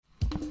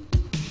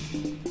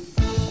Hey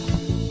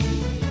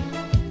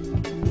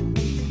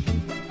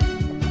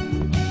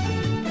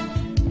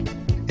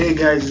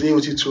guys,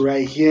 AOT2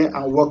 right here,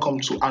 and welcome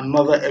to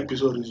another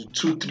episode of the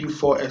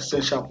 234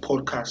 Essential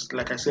Podcast.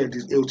 Like I said,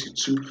 this is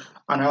AOT2,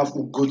 and I have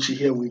Ugochi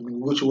here with me.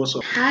 Ugochi, what's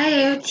up?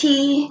 Hi,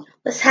 OT.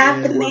 What's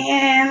Yeah, well,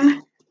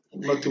 happening?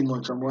 nothing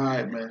much. I'm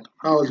alright, man.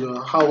 How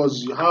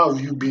have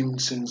you been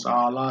since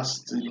our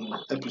last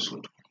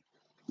episode?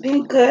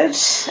 Been good.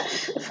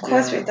 Of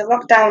course, Yeah, with the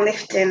lockdown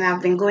lifting,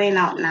 I've been going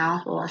out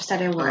now. Well, I've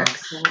started work, uh,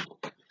 so.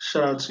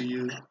 shout out to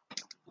you.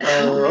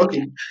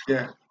 Okay,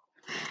 yeah.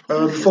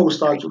 Thank you. Before we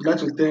start, we'd like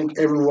to thank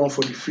everyone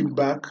for the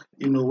feedback.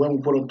 When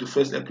we put up the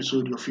first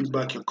episode, your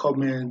feedback, your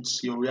comments,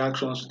 your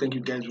reactions, thank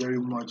you guys very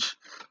much.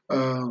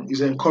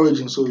 It's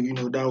encouraging, so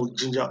that will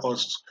ginger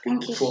us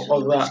Thank you for so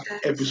much, other guys.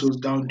 episodes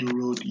down the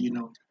road.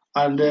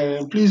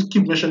 And please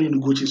keep mentioning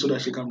Ugochi so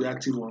that she can be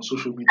active on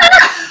social media,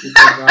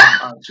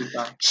 Instagram and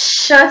Twitter.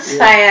 Shots Yeah,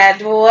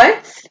 fired.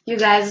 What? You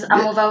guys, I'm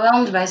yeah.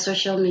 overwhelmed by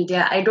social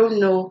media. I don't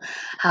know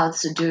how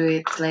to do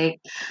it. Like,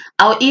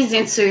 I'll ease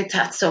into it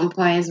at some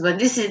points, but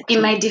this is in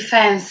So, my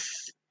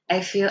defense.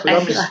 I feel so I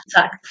that feel means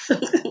attacked.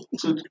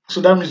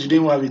 so that means you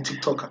didn't have a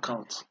TikTok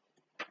account.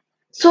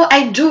 So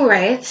I do,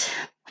 right?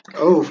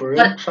 Oh, for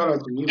But real? Shout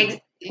out to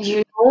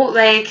you.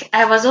 like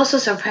I was also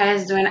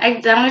surprised when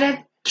I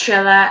downloaded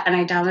Trailer and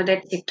I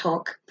downloaded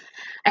TikTok.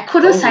 I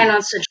couldn't sign Oh,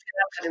 on to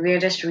Trailer for the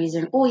weirdest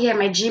reason. Oh yeah,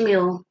 my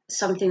Gmail,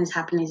 something is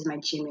happening in my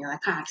Gmail. I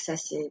can't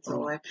access it, oh.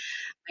 or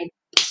my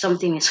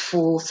something is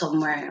full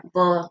somewhere.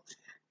 But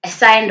I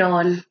signed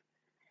on,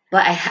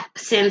 but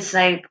since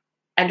like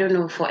I don't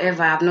know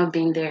forever, I've not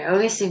been there. I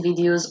only see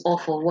videos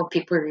off of what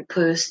people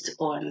repost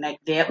on like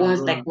their own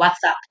like Uh-huh.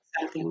 WhatsApp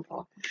or something.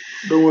 But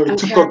Don't worry, I'm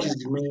TikTok curious.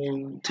 is the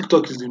main.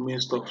 TikTok is the main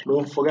stuff.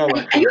 Don't forget Are,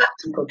 about are you Triller.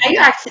 TikTok are is you the main.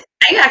 active?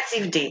 Are you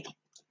active there?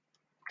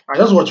 I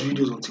just watch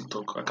videos on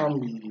TikTok. I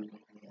can't be.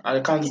 I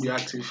can't be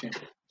active.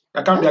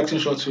 I can't be acting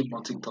short film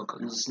on TikTok.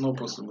 It's not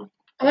possible.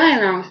 Why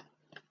now?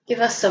 Give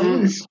us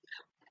some Yes.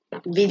 No,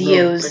 thank you.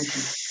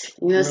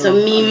 videos, some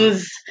No,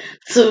 memes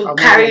to I'm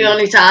carry alright.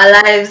 on with our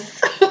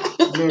lives.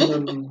 No, no,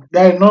 no.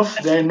 There are enough.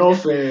 There are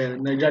enough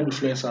Nigerian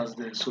influencers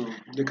there, so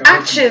they can help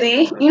you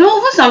Actually, out.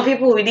 even some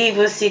people we didn't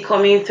even see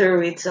coming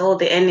through with all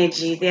the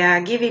energy, they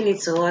are giving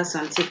it to us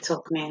on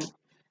TikTok, man.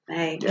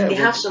 Like, Yeah, they but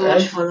have so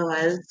much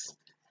followers.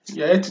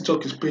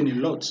 TikTok is paying a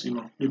lot.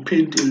 They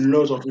paid a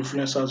lot of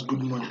influencers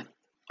good money.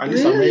 At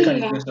least American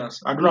Really?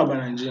 influencers. I don't know about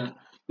Nigerian.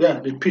 Yeah,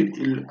 they paid,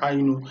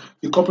 and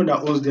the company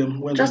that owns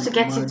them when Just them to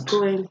get it demand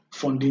going.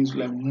 fundings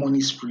like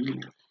money spree.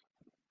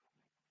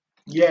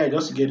 Yeah,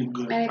 just to get it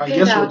going. And it And paid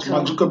guess what? out.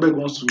 Mark Oh. Zuckerberg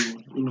wants to,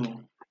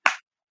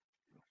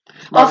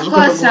 Mark Of Zuckerberg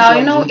course, wants now, to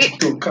have his own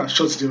TikTok and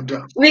shut them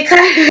down. we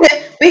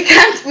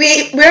can't,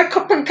 we're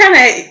kind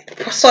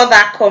of saw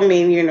that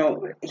coming,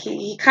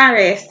 He can't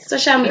rest.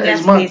 Social Yeah, media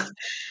it's Mark. space.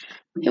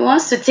 He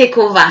wants to take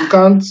over. You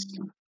can't,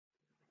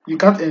 you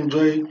can't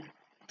enjoy,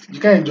 you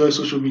can't enjoy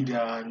social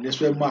media and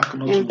expect Mark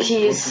not In to drop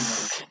in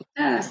peace.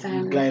 You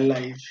understand me?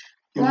 like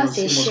He wants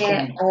to he must come share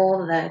in.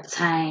 all the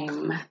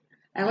time.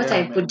 Like what are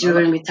Yeah, people man.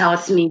 doing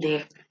without me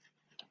there?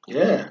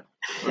 Yeah,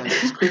 like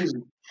it's crazy.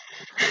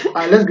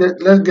 Let's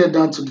get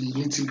down to the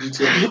nitty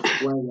gritty of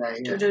why we are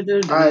Do, here.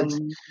 do, do, All right,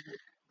 do.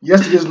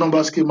 yesterday's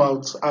numbers came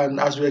out, and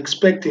as we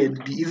expected,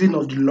 the easing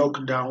of the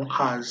lockdown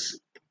has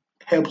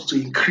helped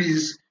to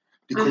increase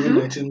the COVID Mm-hmm.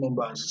 19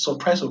 numbers.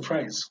 Surprise,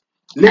 surprise.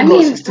 I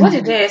Lagos is mean, still what did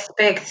leading. they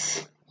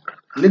expect?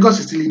 Lagos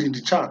is still leading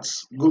the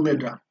charts.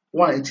 Gomeda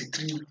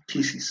 183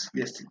 cases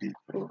yesterday.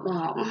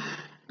 Wow. Okay.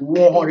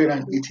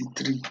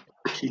 183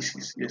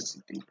 cases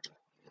yesterday.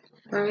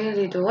 But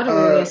really, though, what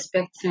were we Uh,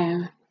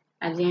 expecting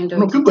at the end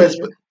no, of the day?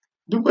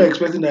 people are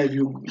expecting that if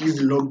you ease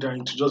the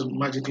lockdown to just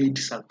magically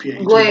disappear.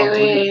 It Go will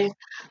overtake. away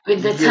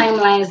with the Yes,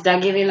 timelines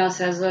they're giving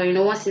us as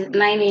well. Once it's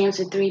 9 a.m.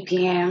 to 3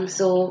 p.m.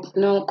 So,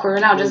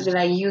 Corona will just yes, be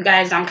like, you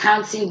guys, I'm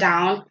counting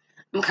down.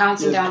 I'm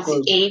counting yes, down to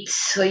because 8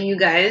 for you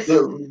guys.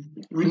 yeah,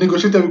 we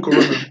negotiated with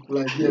Corona.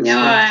 Like, yes, that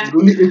Yeah, it's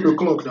only 8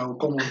 o'clock that will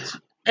come out.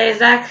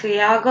 exactly.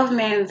 Our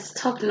government's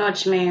top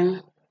notch,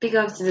 man. Big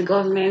up to the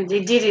government.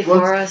 They did it But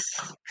for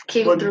us.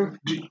 Came but through.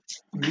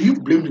 do you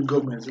blame the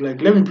government?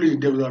 Like, let me play the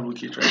devil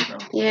advocate right now.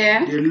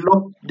 Yeah.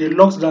 They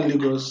locked down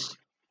Lagos,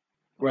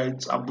 right,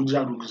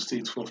 Abuja and Ogun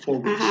State for 4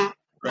 weeks, Mhm.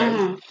 right?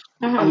 Mhm.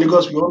 And Mhm.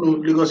 Lagos, we all know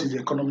Lagos is the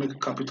economic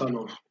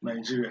capital of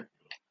Nigeria.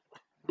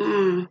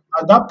 Mm.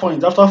 At that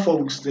point, after 4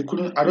 weeks, they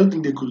couldn't. I don't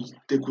think they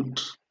could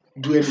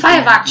do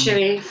Five anything.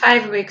 actually.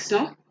 5 weeks,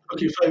 no?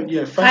 Okay, five.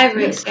 Yeah, five. 5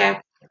 weeks,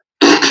 Yes,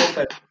 yeah. four,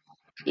 five.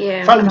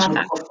 Yeah, 5 weeks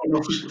about that.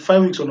 unofficially,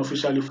 5 weeks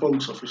unofficially, 4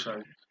 weeks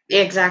officially.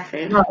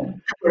 Exactly. Now, people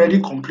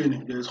already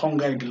complaining. There's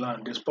hunger in the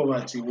land. There's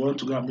poverty. We want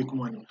to go and make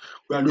money.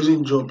 We are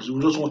losing jobs. We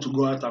just want to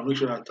go out and make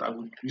sure that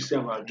we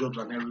still have our jobs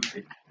and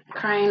everything.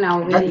 Crying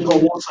out That is on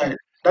wailing. one side.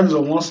 That is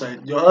on one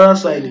side. The other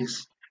side Mhm.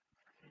 is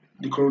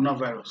the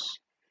coronavirus,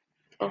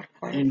 Of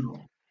course. you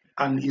know,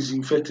 and is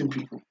infecting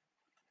people.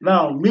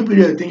 Now, maybe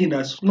they're thinking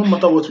that no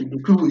matter what we do,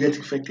 people will get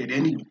infected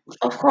anyway.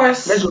 Of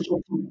course.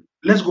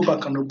 Let's go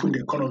back and open the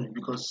economy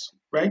because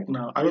right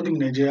now, I don't think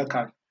Nigeria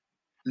can.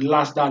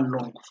 last that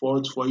long for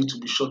it to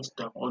be shut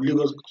down, or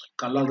Lagos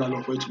can last that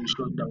long for it to be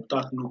shut down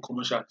without no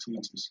commercial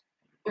activities.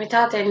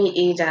 Without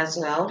any aid as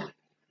well.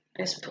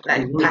 Let's put There's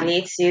like no,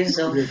 palliatives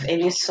of yes,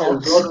 any yes,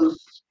 sort.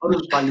 all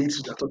those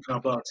palliatives they're talking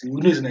about.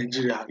 We know it's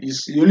Nigeria.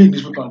 It's only in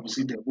newspaper we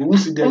see them. We won't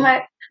see Oh them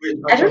my, where it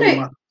I don't actually know.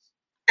 matters.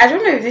 I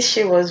don't know if this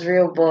shit was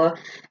real, but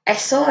I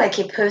saw like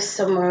a post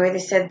somewhere where they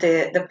said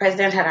the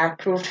president had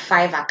approved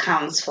 5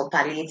 accounts for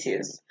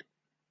palliatives,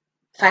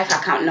 5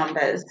 account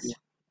numbers,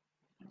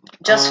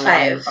 just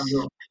I, 5.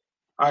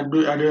 I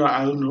don't,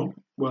 I don't know.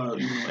 Well,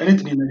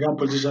 anything the Nigerian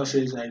politician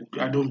says,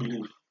 I don't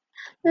believe.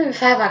 Maybe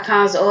 5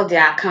 accounts, all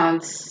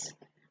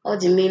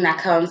the main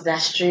accounts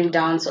that stream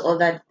down to all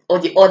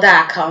the other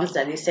accounts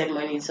that they send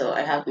money to.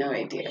 I have no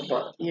idea,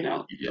 but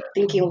Yeah,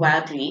 thinking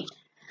wildly.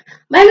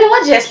 But I mean,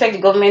 what do you expect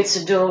the government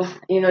to do?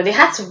 They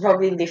had to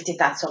probably lift it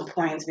at some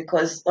point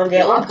because on they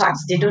their own have to.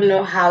 parts, they don't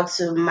know how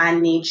to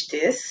manage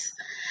this.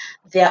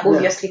 They're Yeah,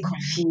 obviously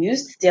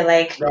confused. They're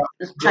like they're,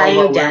 they're trying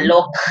their overwhelmed.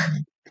 luck,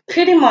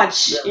 pretty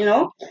much.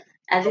 Yeah,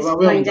 At this point,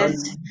 overwhelmed,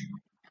 just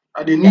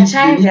and they're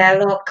trying their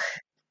luck.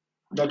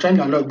 they're trying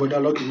their luck, but their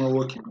luck is not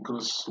working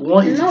because 183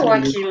 million It's not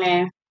working,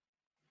 man.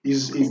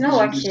 is It's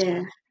not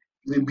working.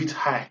 is a bit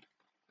high,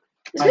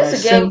 It's and going I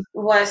to get sense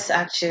worse,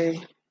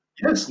 actually.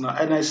 yes now,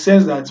 and I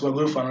sense that we're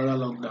going for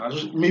another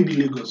lockdown. Maybe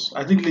Lagos.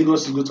 I think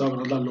Lagos is going to have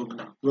another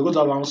lockdown. We're going to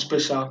have our own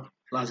special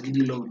last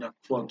giddy lockdown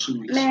for 2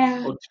 weeks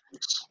Man, or 2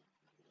 weeks.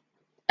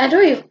 I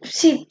don't even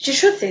see. The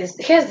truth is,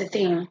 here's the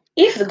thing: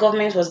 if the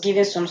government was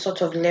given some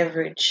sort of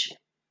leverage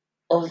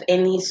of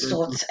any There's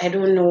sort, I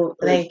don't know,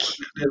 there's, like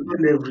there's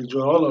no leverage.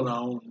 We're all on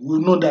our own. We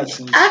know that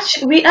since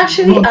actually, we we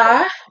actually know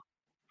are.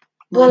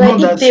 we But know like,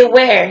 if that they since,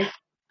 were,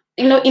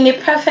 in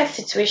a perfect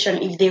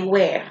situation, if they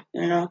were,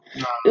 nah,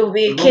 it would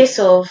be a we're not. case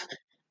of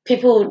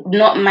people would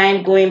not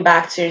mind going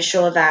back to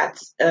ensure that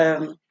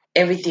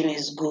everything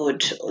is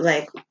good,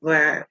 like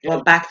we're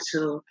Yeah, back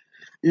to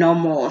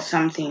normal or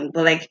something.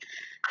 But like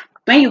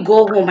when you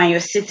go home and you're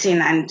sitting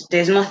and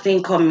there's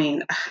nothing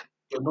coming,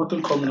 there's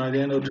nothing coming at the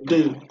end of the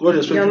day. What do you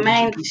expect your people to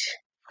mind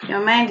do?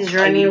 your mind is I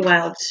running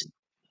wild.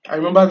 I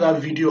remember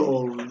that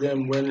video of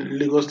them when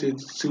Lagos State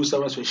civil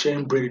servants were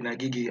sharing bread in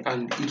Agege,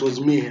 and it was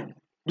mayhem.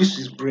 This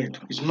is bread.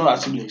 It's not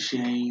as if they're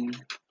sharing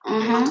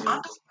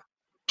Mhm.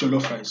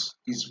 jollof rice.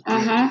 It's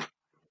bread, Mhm.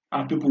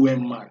 and people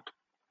went mad.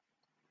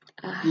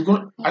 Ah,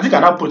 I think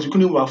at that point you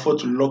couldn't even afford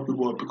to lock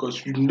people up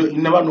because you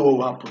never know what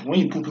will happen when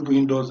you put people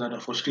indoors that are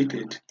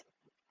frustrated.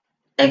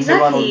 You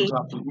never know what's exactly. going to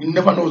happen. You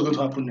never know what's going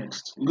to happen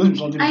next. It's going to be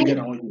something I bigger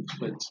than what you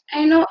expect.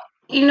 I know.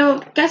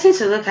 Getting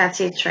to look at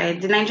it,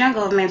 right? The Nigerian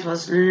government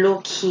was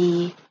low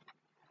key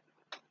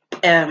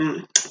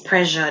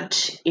pressured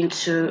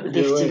into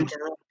They lifting were,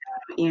 the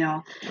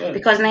lockdown, yeah,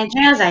 because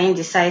Nigerians are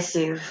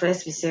indecisive.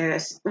 Let's be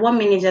serious. One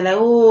minute they're like,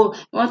 "Oh, you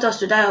want us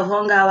to die of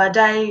hunger? We're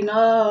dying." yeah.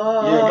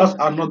 Oh,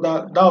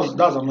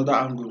 That's another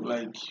angle.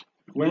 Like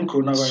when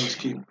coronavirus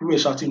came, people were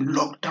shouting,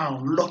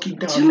 "Lockdown, lock it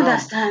do down you now."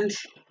 understand?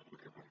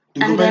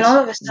 The And then government, all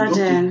of a okay,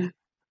 sudden,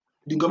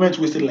 the government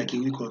wasted like a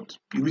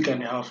week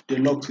and a half. They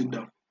locked it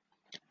down.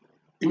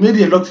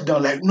 Immediately they locked it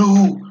down. Like,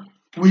 no,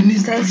 start we need,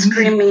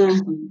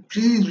 screaming.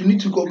 please, we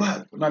need to go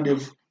back. Now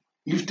they've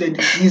eased it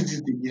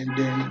again.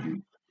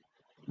 Then,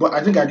 but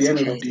I think at the It's end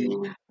of the crazy.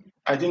 day,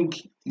 I think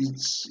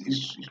it's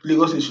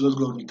Lagos State should just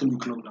go on a 3 week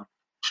lockdown,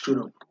 straight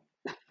up,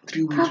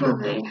 3 weeks lockdown.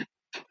 Probably,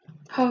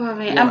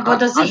 probably. Yeah, But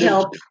does it and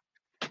help?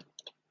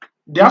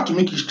 they have to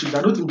make it strict.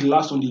 I don't think the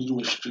last one they did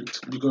was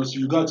strict because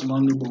you got to my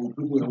neighborhood,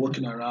 people were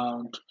walking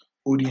around,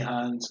 holding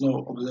hands,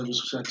 no observing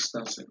social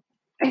distancing.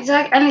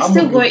 Exactly, and it's I'm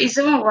still of the going. It's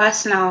even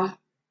worse now,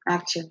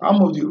 actually.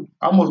 I'm of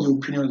the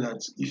opinion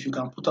that if you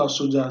can put out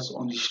soldiers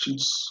on the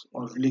streets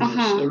of Lagos,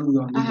 Mhm.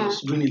 everywhere on Mhm.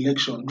 Lagos during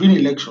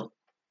election,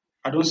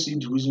 I don't see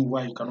the reason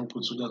why you cannot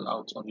put soldiers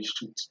out on the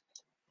streets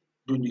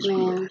during this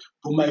period. Man,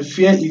 But my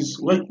fear is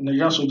when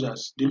Nigerian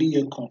soldiers they don't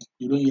hear come,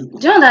 they don't hear go.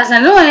 do you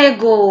understand? No one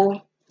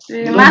go.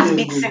 They don't Mass hear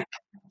go. beating.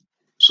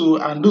 So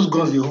and those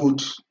guns they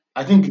hold,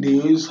 I think they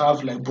always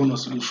have like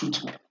bonus, so they shoot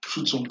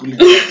some bullets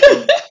and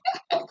kill you.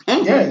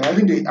 Yeah, I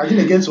think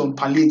they get some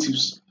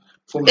palliatives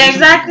from shooting people.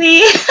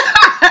 Exactly.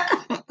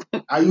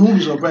 And you won't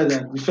be surprised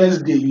that the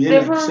first day you hear They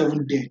like will,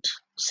 7 dead.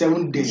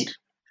 7 dead.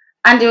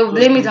 and they will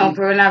Because blame it on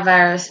people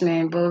coronavirus,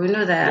 man. But we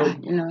know but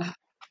that,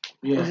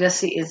 yeah,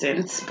 obviously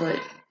isn't. But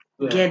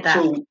yeah. get that,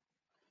 So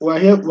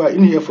we're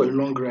in here for a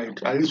long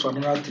ride, at least for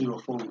another 3 or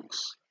 4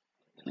 weeks.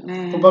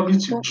 man. Probably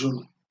to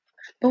June.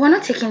 But we're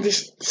not taking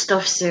this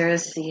stuff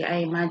seriously. I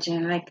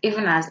imagine, like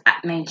even as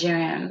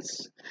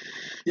Nigerians,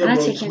 Yeah, we're not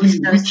but taking this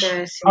really, stuff which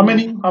seriously.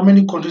 how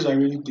many countries are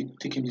really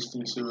taking this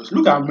thing serious?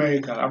 Look at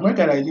America.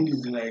 America, I think,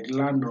 is the like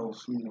land of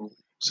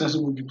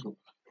sensible people.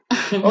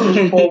 All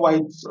those poor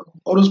white,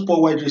 all those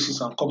poor white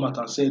racists have come out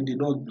and said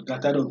they're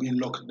tired of being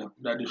locked down.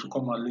 That they should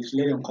come out,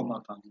 let them come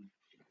out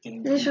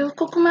and They should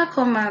Kukuma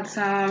come out.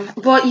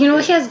 But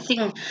yeah, here's the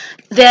thing: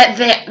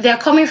 they're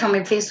coming from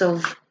a place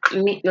of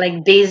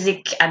like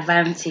basic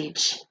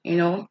advantage,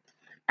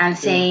 and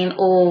Yeah. saying,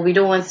 "Oh, we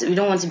don't want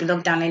to be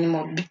locked down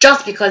anymore,"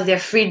 just because their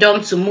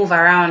freedom to move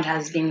around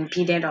has been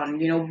impeded on.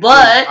 Yes,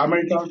 But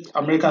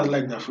Americans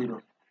like their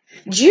freedom.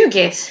 do you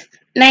get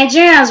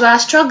Nigerians were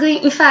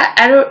struggling? In fact,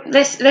 I don't.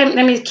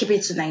 Let me keep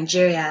it to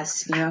Nigerians.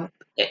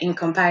 In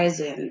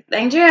comparison,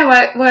 Nigeria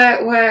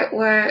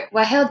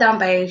were held down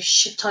by a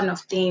shit ton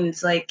of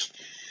things. Like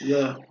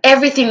Yeah.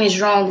 everything is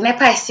wrong.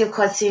 NEPA is still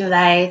cutting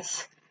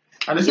lights.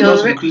 And they say they want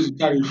Your to re- increase the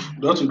tariff.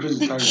 They want to increase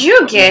the did tariff.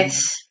 you And get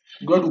then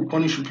God will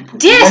punish you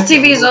people. The lights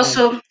are DSTV is not out.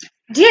 also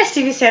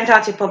DSTV sent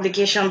out a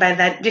publication by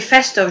that the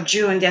 1st of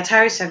June. Their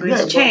tariffs are going Yeah,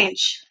 to but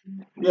change.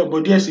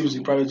 DSTV is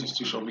a private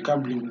institution. We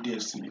can't blame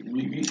DSTV.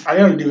 At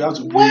the end of the day, we have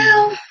to blame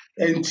Well,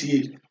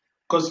 NTA.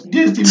 Because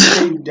DSTV is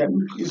saying that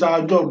it's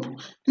our job.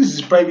 This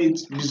is private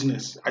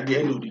business at the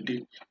end of the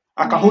day.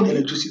 I can hold maybe.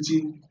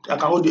 electricity, I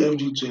can hold the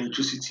FD to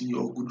electricity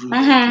or Goodroad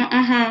to Mhm, anything.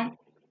 mhm.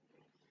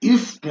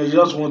 If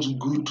Nigerians want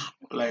good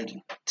like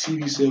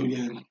TV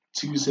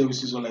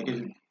services or like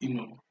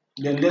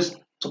then let's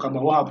talk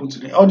about what happened to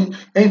them. All the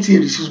NTA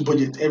receives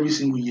budget every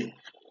single year.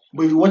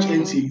 But if you watch Mm.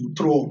 NTA, you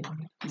throw up.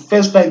 The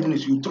first 5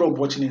 minutes you throw up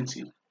watching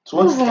NTA. So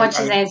Who what even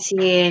I watches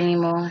NTA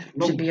anymore?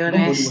 To be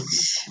nobody watches.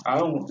 honest, I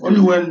don't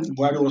only when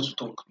Buhari wants to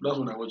talk. That's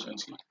when I watch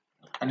NTA.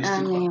 And it's I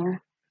still bad. mean,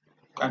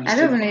 And it's I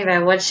don't still even bad.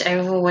 know if I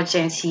ever watch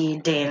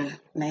NTA then.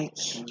 Like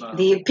Nah.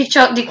 the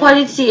picture, the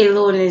quality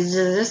alone is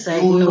just You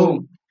like will no,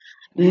 know.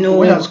 You know no.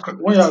 when you're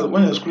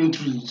scrolling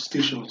through the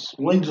stations,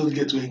 when you just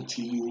get to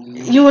NTA, you will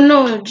know. You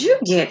know, do you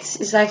get?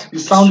 It's like The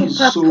sound is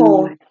super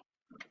poor.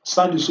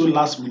 so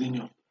last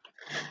millennium.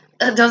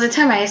 There was a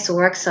time I used to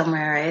work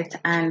somewhere, right?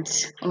 And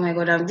oh my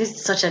god, this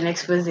is such an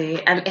expose.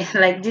 And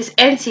like this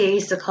NTA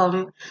used to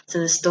come to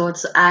the store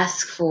to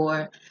ask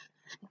for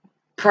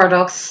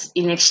products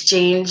in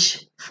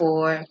exchange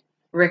for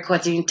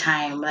recording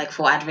time, like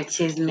for Yeah,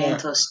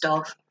 advertisement or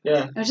stuff.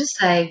 yeah. I was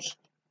just like,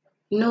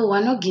 no,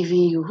 we're not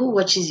giving you. Who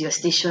watches your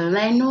station?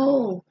 Like,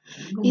 no,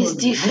 it's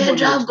the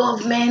Nobody federal watches.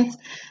 government.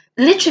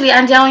 Literally,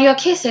 and they're on your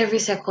case every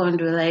second.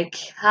 Though. Like,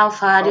 how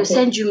far? They'll I thought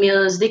send you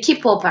mails. They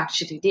keep up,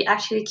 actually. They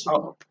actually keep I,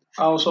 up.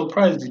 I was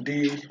surprised the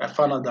day I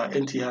found out that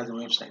NTA has a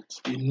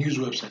website, a news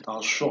website. I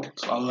was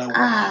shocked. I was like,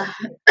 wow, Ah,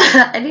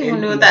 I didn't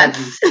even know NTA has that.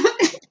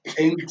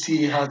 a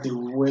NTA has a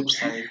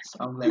website.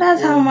 I'm like,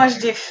 That's how oh much my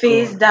they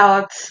god. phased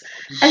out.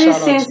 I think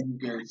Shout out to since you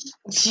guys.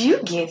 do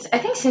you get? I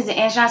think since the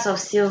entrance of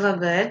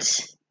Silverbird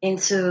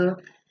into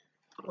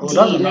Oh,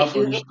 that's the another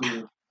funny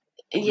story.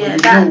 But yeah,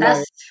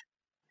 that's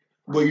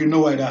you know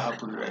why that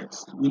happened, right?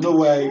 You know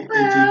why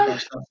NTA well.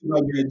 crashed out.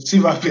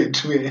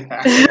 Silverbird, where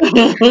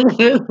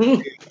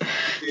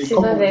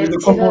Silverbird,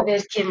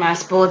 Silverbird came and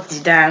spoiled the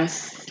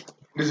dance.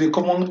 there's a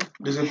common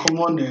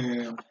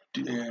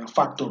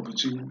factor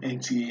between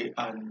NTA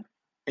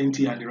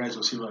and the rise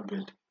of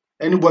Silverbird.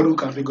 Anybody who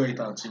can figure it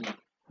out,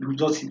 you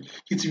just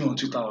hit me on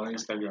Twitter or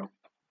Instagram.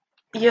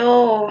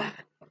 Yo,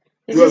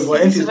 is Yeah, this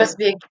but is this NTA, supposed to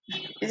be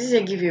is this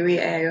a giveaway,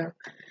 Ayo?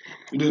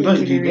 there's A not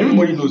a game. giveaway.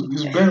 Everybody knows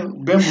this.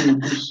 Ben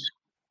Bruce.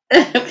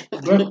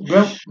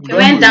 We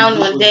went Ben down Bruce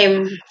on was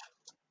them,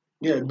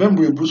 Ben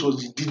Bruce was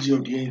the DJ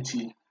of the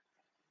NTA,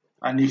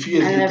 and a few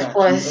years and of later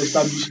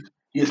course,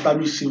 he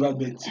established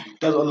Silverbird TV.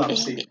 That's all I'm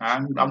saying.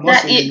 I'm not that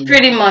saying it any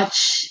more.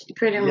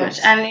 pretty much,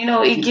 Yes. and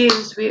it See,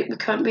 gives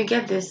we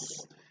get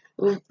this.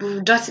 We've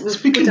put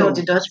speaking all of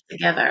the dots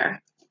together.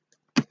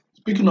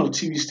 Speaking of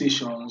TV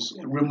stations,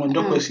 Raymond Hmm.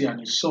 Dokwesi and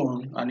his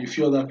son and a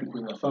few other people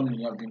in the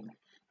family have been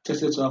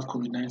tested to have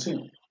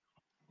COVID-19.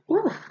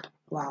 Ooh,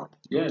 wow,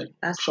 Yeah,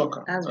 that's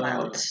shocker. that's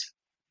wild.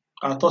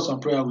 Our thoughts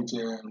and prayer with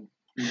the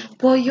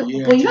But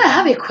AIT I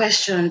have a family.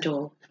 question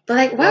though. But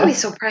like, why are we Yeah,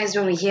 surprised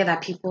when we hear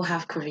that people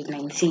have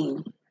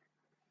COVID-19?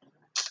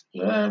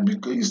 yeah,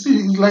 because you see,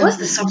 it's like What's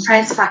the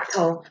surprise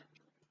factor?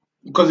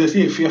 because they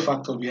see a fear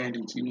factor behind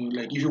it.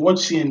 Like if you watch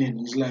CNN,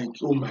 it's like,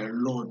 oh my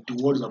lord, the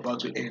world is about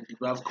to end if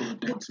you have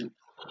COVID-19,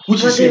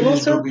 which is But they've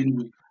CNN's also job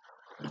anyway.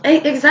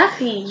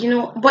 exactly,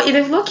 But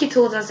they've lucky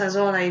told us as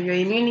well that if your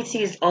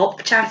immunity is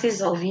up,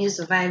 chances of you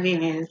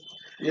surviving is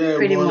Yeah,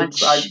 pretty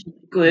much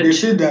they good.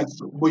 say that,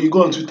 but you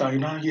go on Twitter, you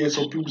now hear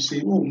some people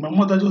say, "Oh, my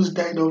mother just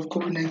died of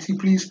COVID-19.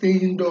 Please stay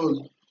indoors."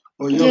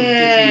 Or you of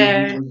getting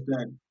lady Yeah, just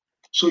died.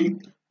 So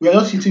we are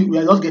just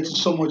getting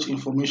so much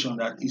information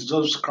that it's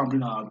just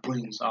scrambling our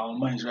brains, our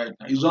minds right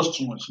now. It's just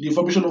too much. The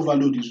information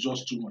overload is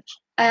just too much.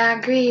 I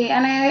agree,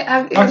 and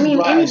I That is mean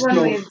why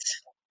anyone with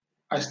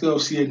I still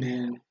have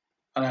CNN,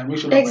 and I make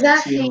sure that I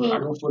exactly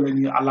don't follow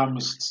any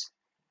alarmists.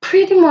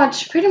 pretty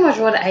much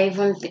what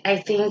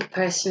I think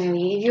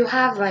personally. If you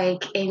have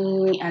like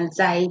any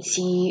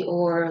anxiety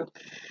or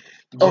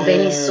of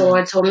any Yeah,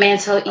 sort or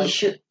mental I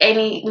issue,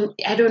 any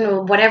I don't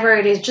know, whatever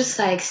it is, just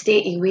like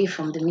stay away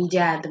from the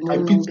media at the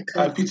moment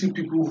I because pity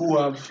people who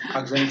have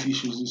anxiety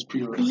issues this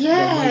period.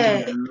 They are going through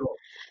yeah, a lot.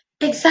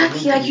 They're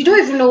going exactly. Like you through don't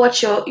even know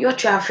what you're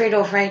afraid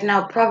of right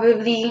now.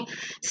 Probably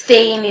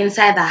staying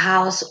inside the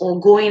house or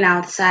going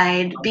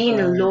outside, being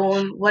outside.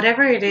 alone,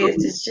 whatever it You is.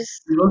 don't It's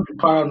just you don't be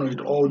paranoid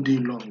all day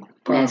long.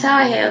 mental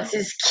Paranoid all day health long.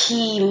 is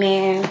key,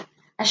 man.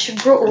 As you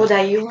grow Yes.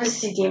 older, you will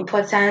see the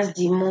importance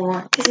the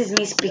more. This is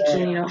me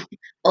speaking, Yeah.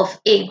 of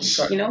You age,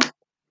 can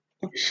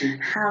She,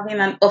 Having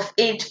an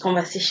off-age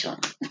conversation.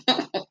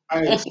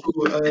 Alright, so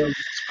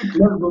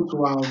let's go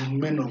to our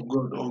men of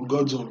God or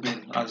gods of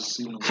men, as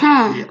you know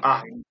Hmm. they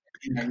are in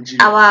Nigeria.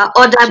 Our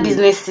other So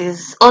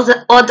businesses,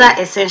 other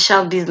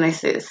essential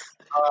businesses.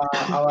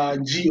 our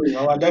GO,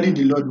 our Daddy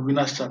the Lord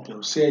Winners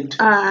Chapel said,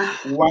 Uh,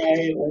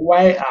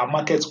 why are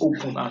markets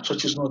open and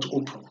churches not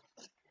open?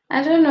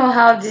 I don't know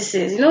how this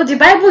is. The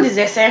Bible is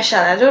essential.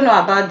 I don't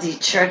know about the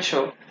church.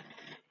 Oh.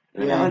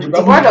 Yeah, the The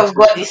Bible word is of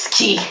God essential. is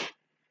key.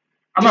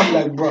 And I'm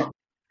like, bro,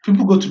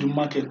 people go to the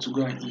market to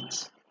go and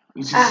eat.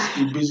 It is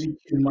a Ah, basic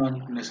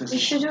human you necessity,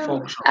 shouldn't.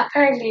 function.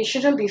 Apparently, you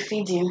shouldn't be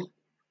feeding.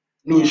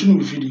 No, you shouldn't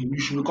be feeding. You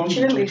should be coming to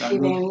Shouldn't be church and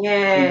just feeding. praise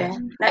Yeah,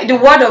 the like the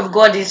word of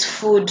God is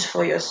food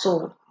for your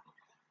soul,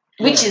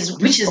 which yeah. is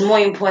which is more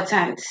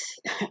important.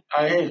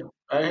 I hear,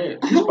 I hear.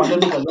 This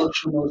pandemic has just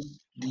shown us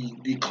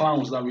the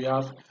clowns that we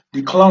have,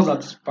 the clowns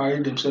that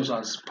parade themselves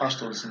as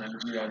pastors in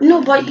Nigeria. No,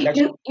 They but like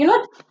you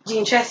know the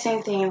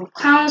interesting thing,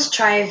 clowns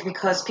thrive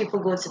because people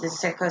go to the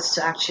circus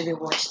to actually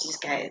watch these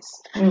guys,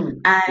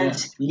 and yeah.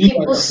 You need that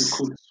people. as a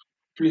quote.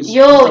 Please,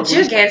 Yo, Mr. do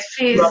you Producer, get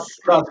please? put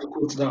that as a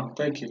quote down.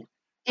 Thank you.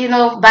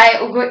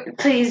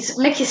 Please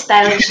make it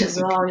stylish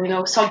as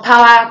well. Some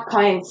power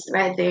points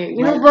right there.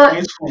 My But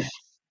my phone.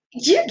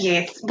 do you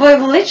get?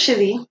 But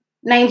literally,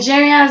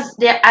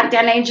 there are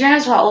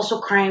Nigerians who are also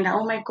crying that,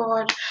 oh my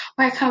God,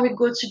 why can't we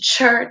go to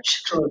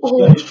church? Church. Yeah,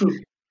 Oh, it's true.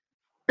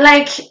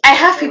 like I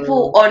have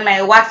people Uh, on my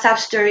WhatsApp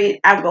story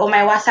on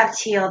my WhatsApp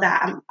TL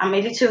that I'm a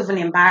little even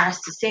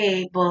embarrassed to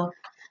say, but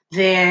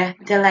they're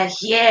like,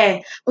 yeah,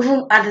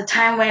 even at the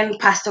time when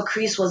Pastor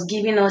Chris was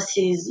giving us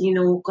his,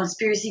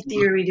 conspiracy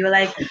theory, they were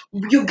like,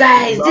 you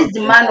guys, you this have is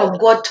the man of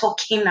God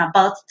talking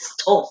about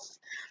stuff.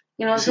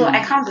 So I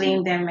see, can't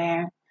blame them,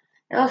 man.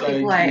 A lot of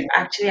people like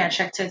are actually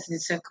attracted to the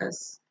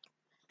circus.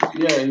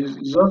 yeah, it's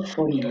just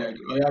funny. Like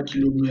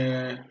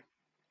Oyakilome,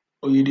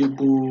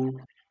 Oyedepo,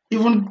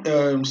 even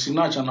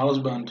Sinach and her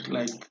husband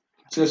like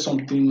said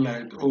something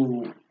like,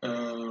 "Oh,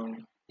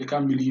 they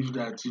can't believe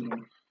that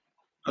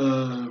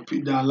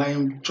they're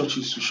allowing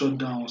churches to shut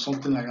down," or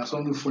something like that,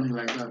 something funny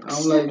like that.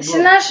 I'm like,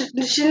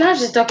 bro,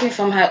 Shinash is talking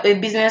from her a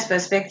business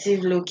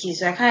perspective, low key,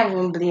 so I can't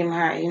even blame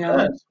her.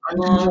 yes,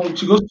 and But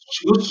she goes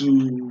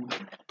to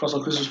Pastor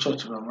Chris's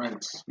church, if I'm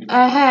right.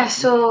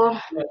 so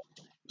Yeah,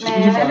 she's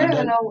speaking man, for I don't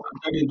even know. her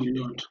daddy in the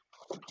Lord.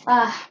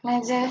 My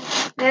dear,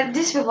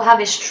 these people have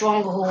a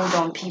strong hold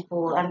on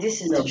people, and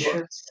this is Yeah, the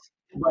truth.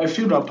 but I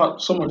feel that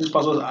some of these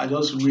pastors are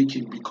just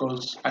raking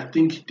because I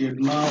think they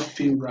now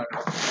feel that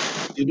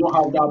they don't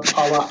have that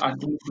power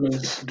and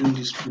influence during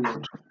this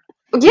period.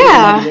 You know, Yeah,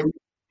 normally,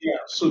 yeah,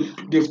 so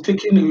they've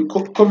taken away,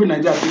 COVID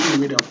 19 has taken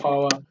away their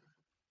power,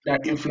 their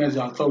influence,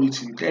 their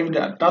authority.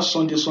 That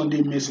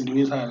Sunday mess in the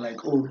ways are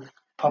like, oh,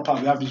 Papa,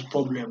 we have this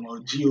problem, or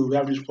Gio, we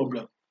have this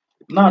problem.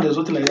 Now there's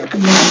nothing like that.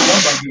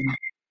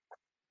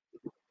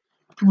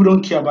 People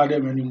don't care about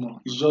them anymore.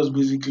 It's just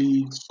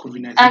basically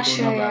COVID 19 actually.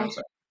 coronavirus.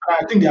 And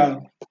I think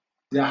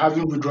they are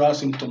having withdrawal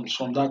symptoms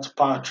from that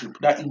power trip,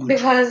 that ego trip.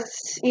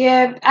 Because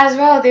yeah, as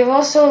well, they've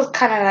also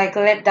kind of like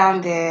let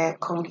down the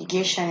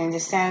congregation in the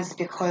sense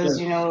because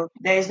Yes.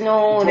 there's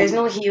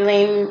no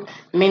healing Yes,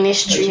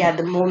 ministry at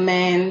the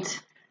moment.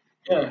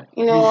 yeah,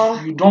 You you've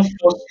know, you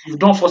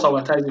don't force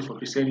advertising for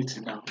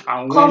Christianity now.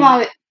 And come when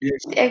out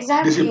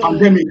there's a exactly.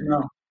 pandemic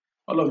now,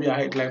 all of you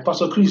are like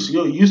Pastor Chris,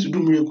 you used to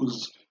do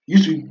miracles. You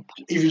used to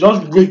if you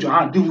just raise your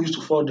hand, people used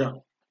to fall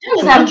down.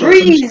 Just So and get your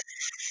isolation.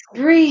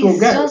 breathe, So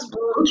guys, just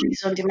breathe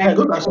on the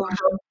go to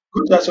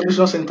microphone.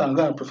 isolation center and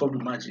go and perform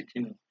the magic.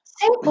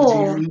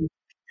 Simple. If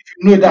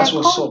you know that's Like,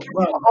 what's come up. pray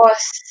Go and, for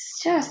us.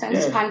 Just and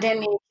this yeah,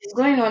 pandemic is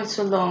going on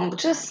too long.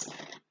 Just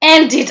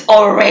end it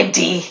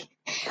already.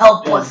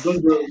 Help yeah. us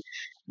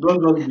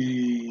Don't just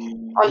be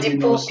on the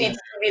giving us pulpit,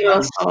 giving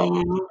us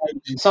vibes,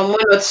 vibes. some 1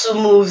 or 2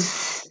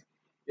 moves.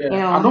 You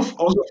Yeah, and know, don't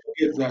also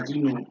forget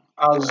that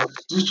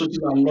as these churches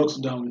are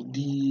locked down,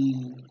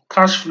 the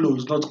cash flow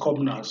is not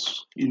coming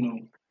as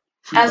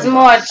as frequent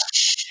much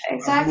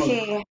as much.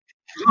 exactly.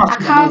 It's not as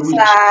if they're not rich.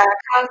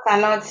 Accounts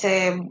are not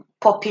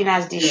popping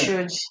as they Yeah,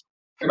 should.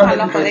 and People are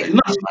not it's collecting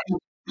not as money. if,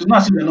 it's not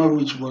as if they're not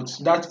rich, but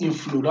that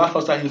inflow, that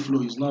faster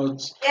inflow is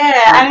Yeah,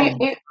 not and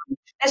coming.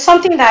 it's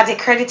something that the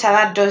credit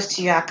alert does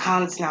to your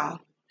account now.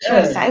 Do you Yeah,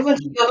 understand? Even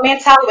to your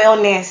mental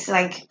wellness,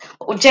 like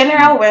mm,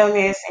 general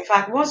wellness. In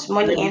fact, once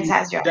money that the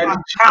enters your that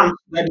the account,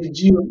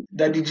 geos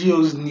that the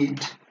geos need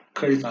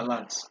credit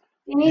alerts.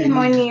 they need They need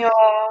money or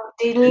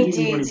they they need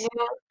need money. it.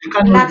 They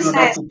can't just be on Laksa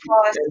that is pulpit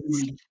every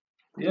cost. week.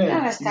 You Yeah,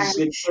 understand? it's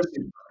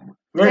expensive,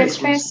 It's very expensive.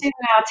 expensive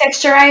now.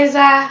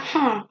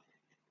 Texturizer,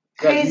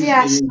 That crazy is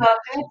ass stuff.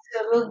 It needs to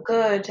look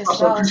good as Pastor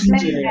well. Smell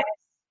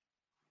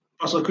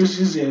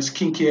Chris's nice.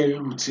 skincare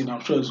routine.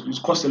 I'm sure it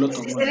costs a lot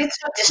of It's a money. little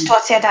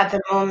distorted at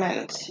the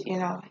moment.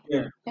 Yeah,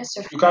 Just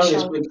to you can't fresh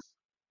up. expect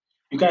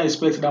you can't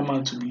expect that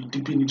man to be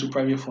dipping into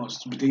private funds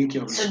to be taking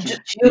care of his So do skin.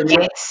 you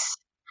get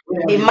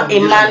When you have a a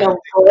congregation man like of that,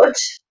 God?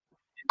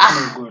 man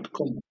of Ah, God,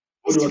 come on,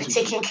 what needs do you to want be to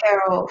do? taken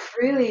care of.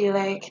 Really,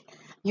 like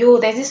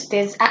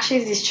there's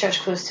actually this church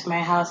close to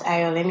my house,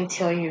 Ayo, let me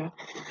tell you.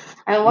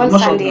 And You've one not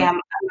shut Sunday down.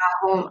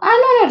 home.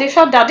 Ah, no, they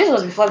shut down. This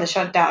was before the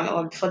shutdown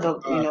or before the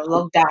Cool,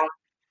 lockdown.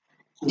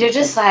 cool, They're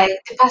just cool. like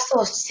the pastor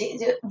was.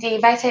 They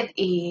invited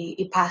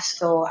a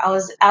pastor. I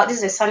was out. This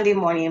is a Sunday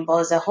morning, but I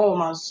was at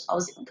home. I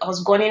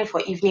was going in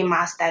for evening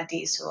mass that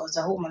day, so I was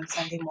at home on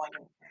Sunday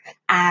morning,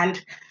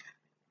 and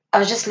I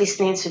was just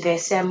listening to their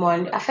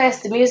sermon. At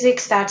first, the music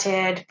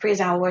started,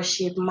 praise and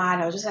worship,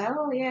 mad. I was just like,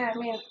 oh yeah, I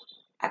mean,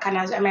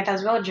 I might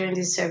as well join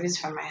this service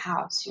from my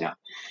house.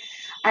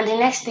 And the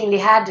next thing they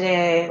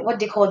had, what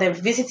they call the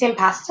visiting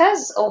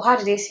pastors, or how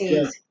do they say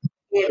Yeah, it?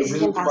 Yeah, the visiting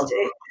visiting pastor.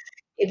 pastor.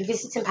 A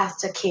visiting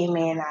pastor came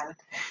in, and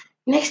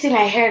next thing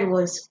I heard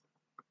was,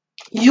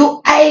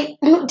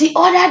 the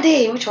other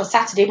day, which was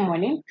Saturday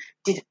morning,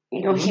 he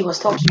Mm-hmm. was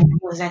talking. He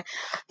was like,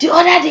 the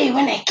other day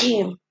when I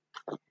came,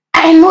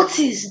 I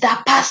noticed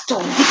that pastor,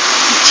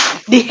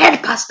 the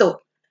head pastor,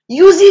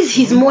 uses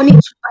his Mm-hmm. money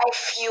to buy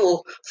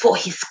fuel for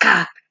his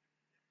car,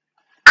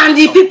 and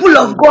the I'm people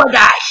of telling you. God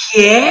are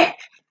here,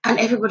 and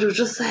everybody was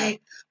just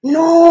like,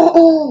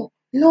 no,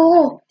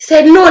 no. He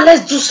said, no,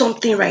 let's do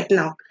something right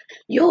now.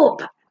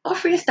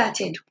 Offering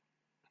started.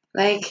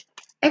 Like,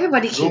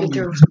 everybody came Zombie.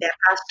 through for their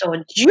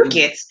pastor. Do you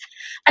get?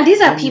 And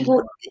these are Zombie.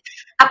 people.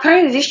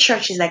 Apparently, this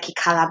church is like a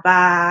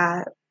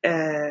Calabar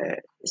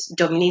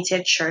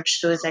dominated church,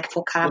 so it's like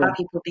for Yeah. Calabar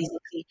people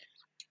basically.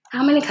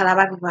 How many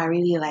Calabar people are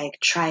really like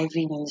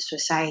thriving in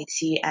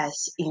society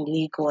as in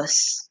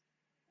Lagos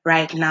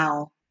right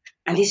now?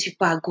 And these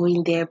people are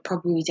going there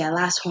probably with their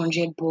last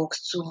 100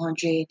 bucks,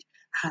 200.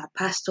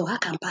 Pastor, how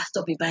can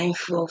pastor be buying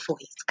fuel for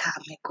his car?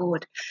 My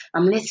God,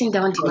 I'm letting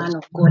down the Because man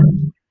of God.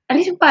 And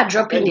these people are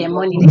dropping let the their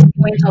money. pastor This thing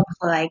went up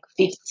for like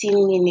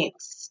 15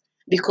 minutes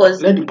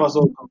because let the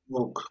pastor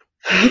work.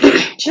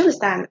 do you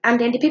understand? And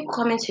then the people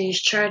coming to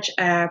his church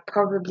are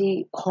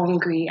probably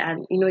hungry,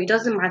 and it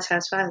doesn't matter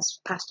as far as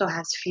pastor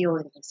has fuel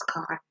in his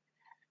car.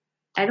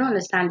 I don't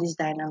understand these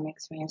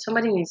dynamics, man.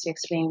 Somebody needs to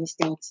explain this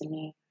thing to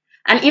me.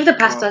 And if the Wow.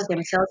 pastors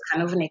themselves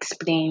can even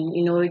explain,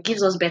 it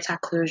gives us better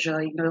closure,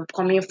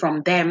 coming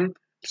from them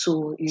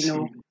to,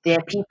 See,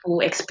 their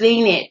people.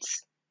 Explain it.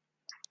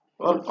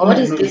 all What I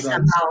is know is this that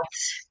about?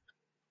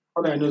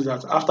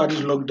 after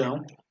this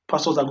lockdown,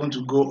 pastors are going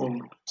to go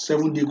on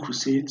 7 day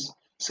crusades,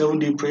 7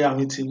 day prayer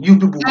meeting. You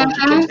people come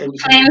to church every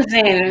single day.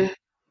 Cleansing.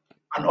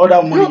 And all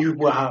that money No, you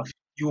people have,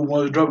 you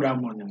must drop that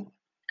money.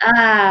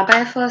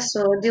 by force.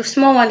 So the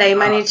small one that you Ah,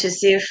 managed to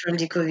save from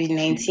the COVID see,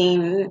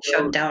 19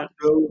 they'll, shutdown.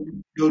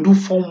 they'll do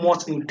 4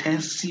 months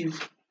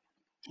intensive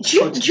Do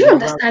you church deliverance.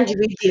 understand the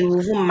way they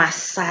will even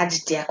massage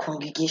their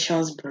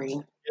congregation's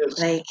brain? Yes,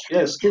 Like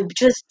yes. to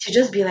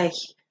just be like,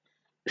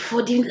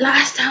 for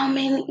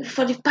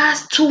the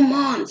past 2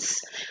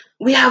 months,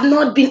 we have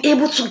not been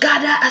able to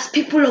gather as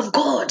people of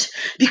God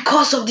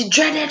because of the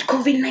dreaded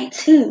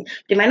COVID-19.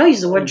 They might not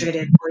use the word Mm.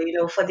 dreaded,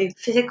 but for the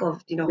sake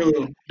of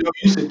They'll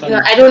use I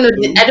satanic. don't know.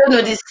 They'll I don't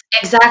know this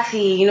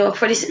exactly.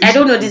 For this, I use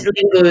don't know these satanic.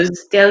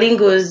 lingos. Their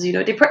lingos.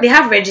 They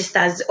have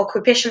registers,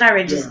 occupational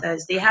Yeah.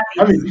 registers. They have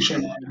They it. have a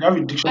dictionary. They have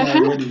a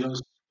dictionary Mhm. where they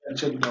just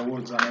check the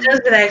words and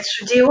Just be everything. like,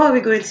 today, what are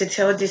we going to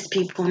tell these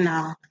people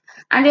now?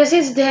 And they'll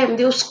say to them,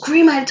 they'll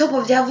scream at the top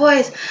of their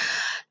voice,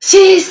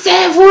 say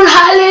 7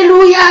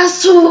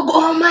 hallelujahs to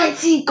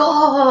Almighty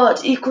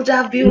God. It could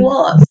have been You know,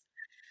 worse.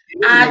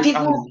 the And next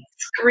people angle.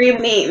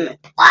 screaming.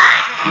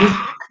 You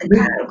know, The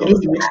car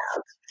goes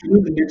you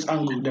know the next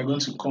angle they're going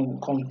to come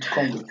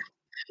with.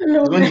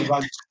 no It's when man.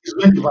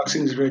 the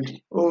vaccine is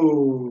ready.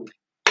 Oh,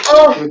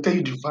 Oh, they'll tell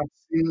you the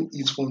vaccine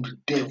is from the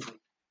devil.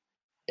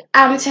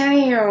 I'm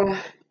telling you.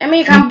 I mean,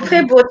 you can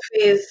play Anybody both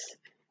ways,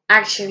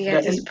 actually, at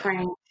that, this any,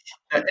 point.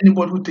 that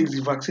anybody who takes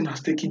the vaccine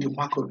has taken the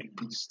mark of the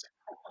beast.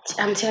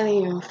 I'm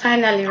telling you.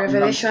 Finally, I'm,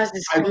 Revelations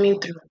is I, coming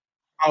through.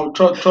 I'll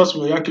trust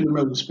me.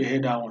 Yakilime will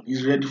spearhead that one.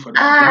 He's ready for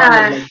that. The man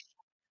just Ah, like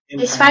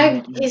end his time.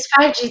 five his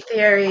 5G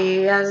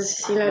theory,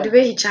 as Yeah, the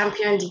way he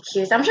championed the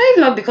case. I'm sure if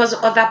not because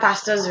other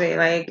pastors were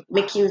like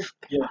making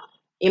yeah,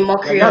 a yeah.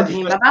 mockery That's of the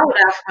him, first. Baba would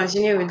have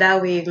continued with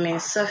that wave, man,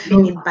 You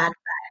surfing know, it bad.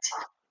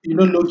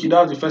 Loki.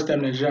 That was the first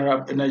time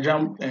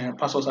Nigerian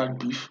pastors had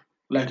beef.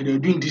 Like they were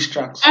doing diss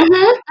tracks.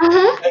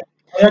 Mm-hmm. Like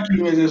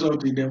Yakilime said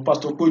something. Then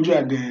Pastor Kojo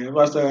and the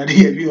pastor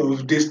Adeyebi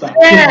of Daystar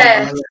came out Yes,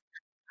 and like,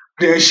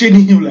 they're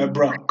shading him like,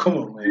 bro, come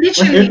on, man.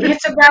 literally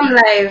Instagram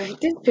live.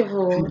 These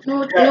people,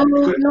 no, Yeah,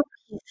 no, no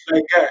peace.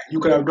 like, yeah, you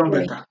could have done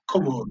Like, better.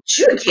 Come on,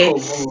 do you come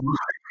get? on.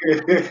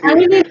 I'm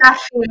really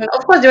laughing.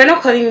 Of course, they were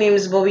not calling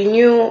names, but we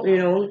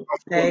knew, Of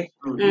course, like,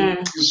 no,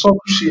 it's so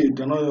shade.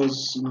 They're not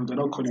just, they're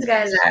not calling these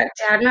guys names.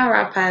 they are not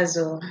rappers,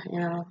 or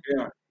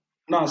Yeah.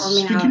 Now,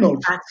 coming out speaking with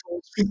of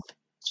battles. speak,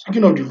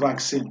 speaking of the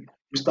vaccine,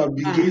 Mr.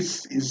 Bill Mm,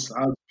 Gates has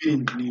been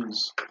in the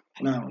news.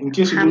 Now, in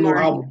case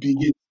hammering.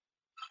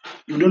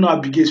 You don't know how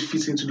Bill Gates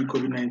fits into the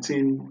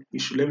COVID-19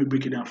 issue. Let me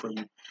break it down for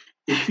you.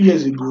 A few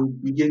years ago,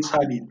 Bill Gates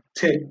had a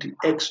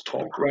TEDx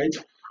talk, right,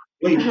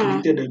 where he Mm-hmm.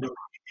 predicted that there would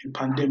be a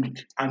pandemic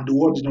and the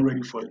world is not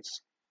ready for it.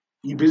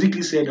 He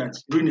basically said that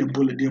during the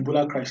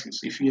Ebola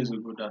crisis a few years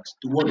ago, that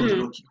the world was Mm-hmm.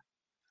 lucky,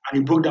 and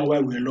he broke down why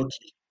we were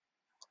lucky,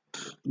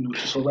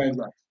 to survive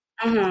that.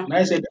 Mm-hmm. And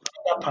I said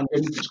another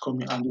pandemic is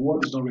coming and the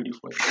world is not ready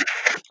for it.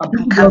 And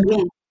people just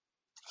Kaboom.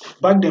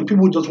 Back then,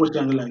 people just watch it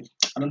and they're like,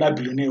 another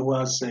billionaire who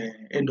has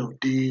end of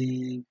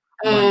day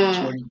money is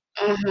Mm. running.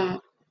 Mm-hmm.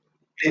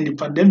 Then the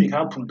pandemic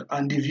happened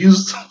and the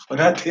views for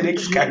that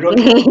TEDx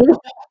skyrocketed.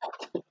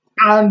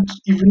 And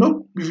if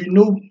you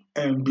know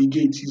Bill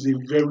Gates is a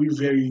very,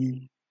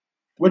 very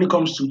when it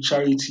comes to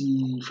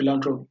charity,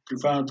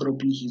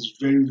 philanthropy, he's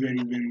very,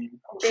 very, very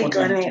Big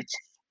frontline on with it. it.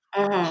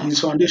 Mm-hmm. His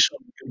foundation,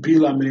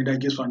 Bill and Melinda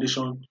Gates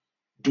Foundation,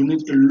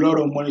 donate a lot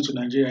of money to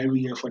Nigeria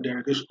every year for the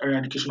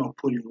eradication of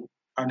polio,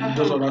 and he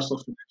does Mm-hmm. other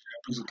stuff in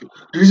Nigeria. Basically,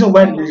 the reason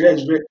why Mm-hmm. Nigeria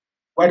is very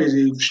why there's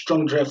a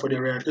strong drive for the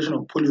eradication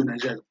of polio in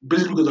Nigeria,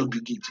 basically because of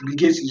Bill Gates. Bill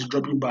Gates is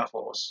dropping bar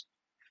for us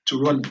to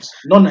run it,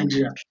 not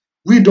Nigeria.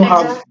 We don't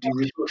have Exactly.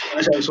 the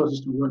financial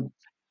resources to run it.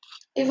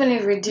 Even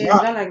if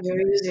reduced, Now, not like the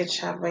reuse it,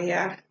 sha, but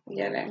yeah,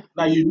 yeah then.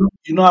 now you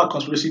know how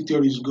conspiracy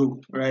theories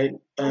go, right?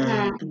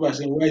 Mm-hmm. People are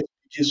saying why is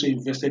Bill Gates so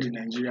invested in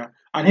Nigeria,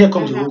 and here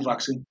comes the Mm-hmm. whole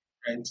vaccine,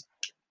 right?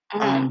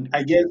 Mm-hmm. And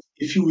I guess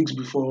a few weeks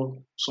before,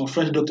 some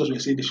French doctors were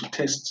saying they should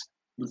test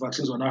the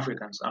vaccines on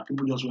Africans, and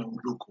people just went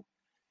local.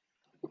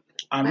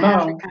 And By now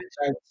Africans.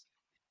 that's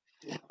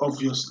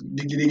obvious.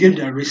 They gave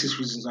their racist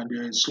reasons and they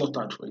were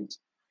slaughtered for it.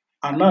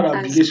 And now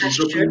that As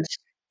truth.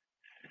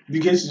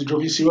 Bill Gates is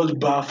dropping serious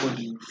bar for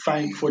the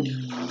fine for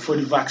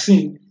the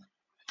vaccine,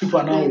 people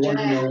are now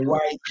wondering Nigeria.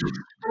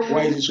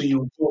 why is Mm-hmm. he so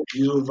involved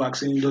in his own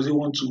vaccine? Does he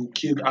want to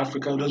kill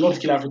Africans? Does he want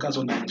to kill Africans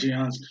or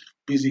Nigerians?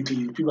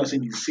 Basically, people are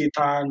saying he's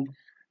Satan.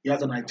 He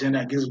has an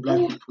agenda against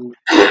black people.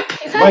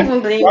 You can't Why?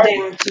 even blame Why?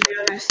 them, to be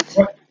honest.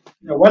 Why?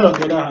 Yeah, while on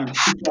the other hand,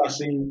 people are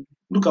saying,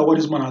 look at what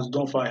this man has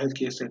done for our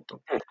healthcare sector.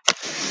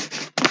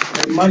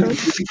 Like the man True. is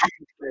basically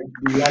like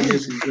the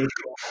largest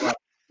investor of our,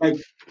 like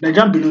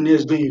Nigerian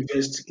billionaires don't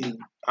invest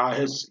in our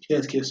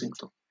healthcare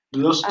sector.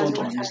 They just As stunt much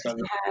on as he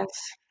Instagram. has.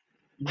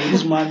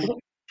 This man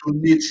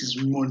donates his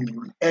money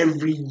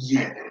every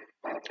year,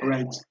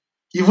 right?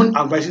 He even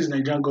advises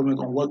Nigerian government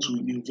on what to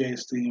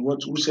invest in,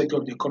 what to sector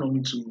of the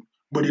economy to,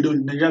 but they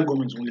don't. Nigerian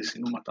government won't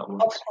listen no matter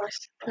what. Of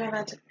course.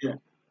 Never do. Yeah,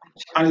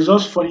 and it's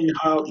just funny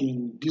how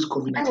in this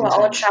COVID I 19 we're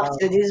all times, trapped how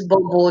in this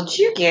bubble.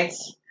 Do you get?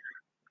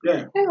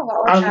 yeah, I we're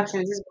all and trapped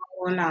in this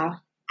bubble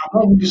now. I'm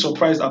not really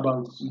surprised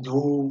about the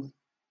whole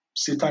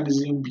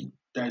Satanism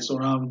that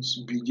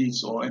surrounds Bill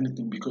Gates or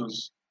anything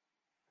because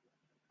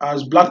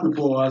as black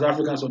people or as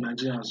Africans or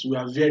Nigerians, we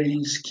are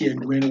very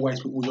scared when white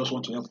people just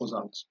want to help us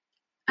out.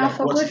 And Like,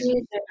 for what good is it?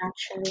 reason,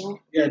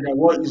 actually. Yeah, like,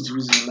 what is the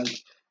reason? Like,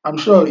 I'm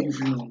sure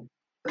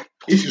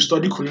if you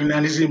study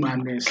colonialism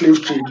and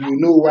slave trade, you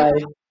know why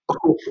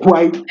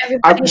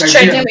Everybody's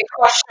trading Nigerians with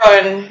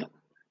caution.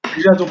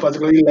 Nigerians don't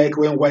particularly like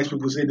when white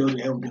people say they will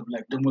help them.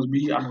 Like, there must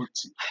be an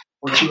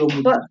ulterior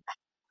But motive.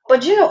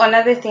 but you know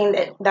another thing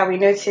that we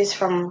noticed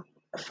from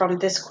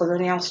this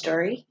colonial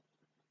story?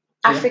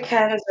 Yeah.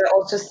 Africans were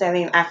also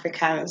selling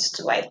Africans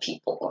to white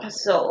people.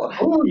 So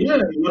Oh yeah,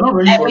 you're not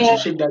ready I for to mean,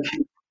 shake that.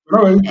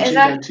 You're not ready to is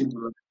shake that? that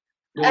table.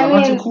 There's I an mean,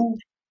 article.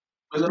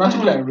 There's an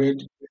article I mhm,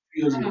 read a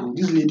few years mhm. ago.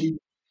 This lady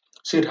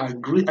said I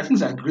think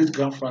it's her great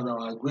grandfather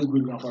or her great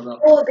great grandfather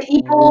Oh, the was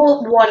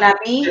Igbo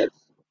wannabe. yes,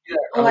 yeah,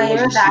 Oh, I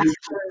was a heard that slave.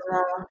 as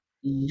well.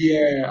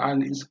 Yeah,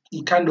 and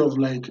it kind of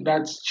like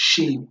that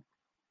shame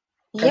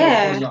kind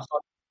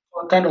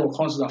of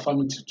haunts Yeah, their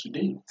family to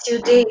today.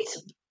 till date.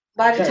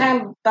 By the Yeah,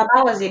 time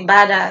Baba was a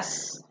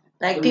badass,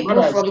 like but the people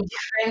matter is from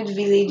different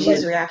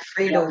villages like were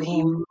afraid there of are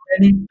him.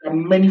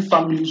 many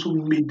families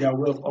who made their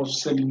wealth of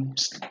selling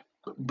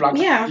black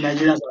Yeah.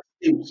 Nigerians as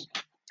slaves.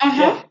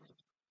 Yeah. Uh-huh.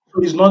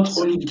 So it's not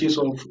So only the case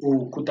of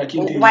Kota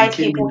Kinte, he white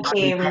came in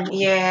people and came,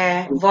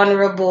 yeah,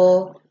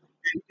 vulnerable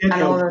they need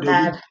and help. all of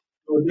that.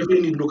 They'll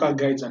definitely need local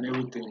guides and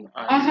everything.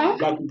 And Uh-huh.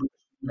 black people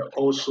are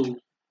also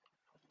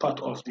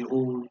part of the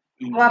whole,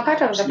 We're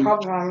part of the slave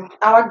problem.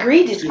 Our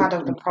greed is slave part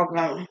of the trade.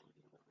 problem.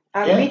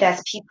 Our Yeah. greed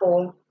as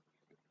people.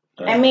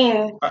 I Yeah.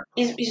 mean, Uh,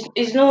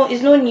 it's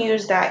no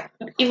news that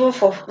even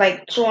for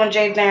like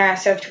 200 naira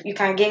self, you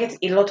can get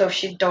a lot of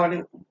shit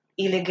done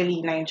illegally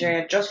in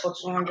Nigeria just for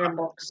 200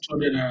 bucks. so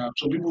then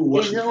some people will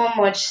It's worship even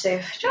much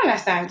safe. Do you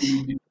understand?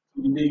 till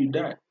the day you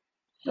die.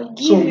 They'll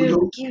So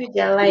give you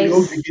their with the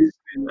whole lives. biggest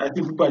thing, I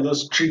think people are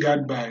just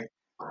triggered by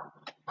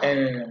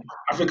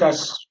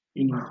Africa's,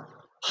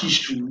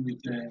 history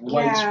with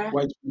Yeah.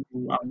 white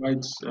people and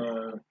white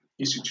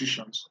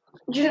institutions.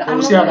 Do you know, But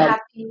we see how that,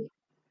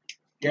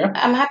 yeah,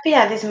 I'm happy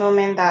at this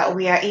moment that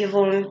we are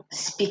even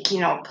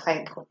speaking up.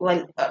 Like,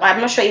 well,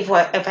 I'm not sure if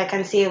I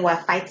can say we're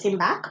fighting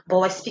back, but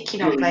we're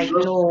speaking yeah, up. Like,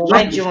 no,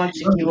 why do you want it's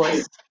to just give the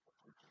fear. us?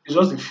 It's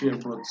just the fear,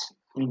 but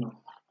you know.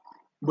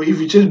 But if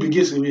you change Bill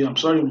Gates away, I'm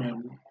sorry,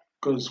 man,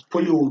 because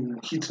polio will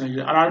hit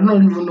Nigeria, and I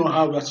don't even know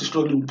how we're still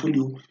struggling with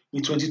polio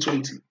in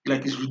 2020.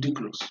 Like it's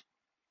ridiculous.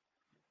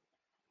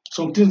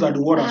 Some things that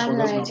the world I has have no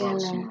forgotten idea,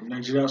 about, man.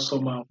 Nigeria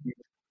somehow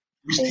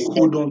we It's, still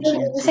hold it's, on to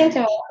it. it's the same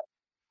thing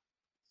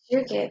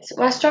you get.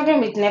 We're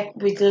struggling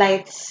with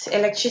lights.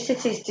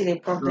 Electricity is still a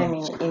problem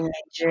Right. in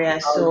Nigeria.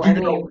 I've So, I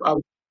given mean,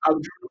 up. I've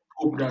given up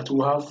hope that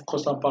we'll have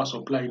constant power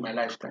supply in my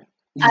lifetime.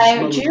 It's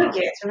not do going to you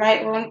happen. get,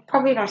 right? We'll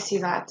probably not see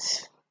that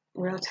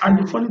real And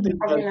the time. funny thing is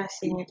Probably that not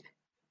seeing it.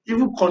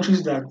 even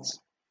countries that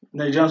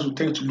Nigerians will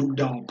tend to look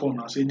down upon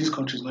and say this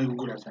country is not even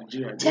good as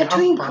Nigeria. They They're have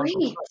doing power great.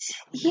 supply.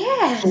 So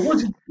Yes.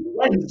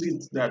 why is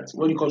it that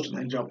when it comes to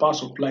Nigeria, power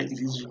supply is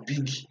this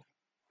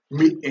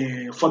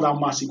big further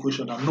mass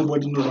equation that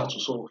nobody knows how to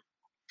solve?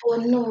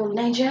 But no,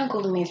 Nigerian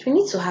government, we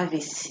need to have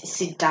a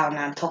sit down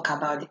and talk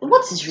about it.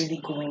 What is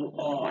really going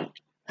on?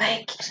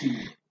 Like,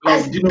 See,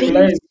 as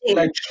basic.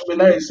 Like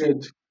Dino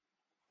said,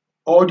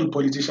 all the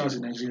politicians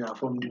in Nigeria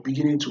from the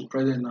beginning to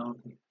present now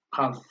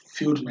have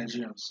failed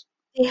Nigerians,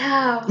 They which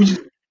have is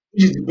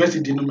which is the best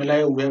thing Dino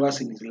will ever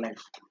seen in his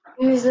life.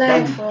 in his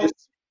That's the life,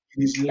 best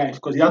in his life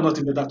because he has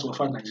nothing better to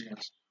offer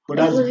Nigerians. But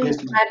that's the including best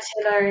thing. bad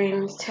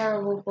tailoring,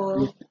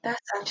 terrible, Yeah. but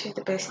that's actually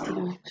the best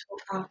thing so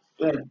far.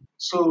 Yeah.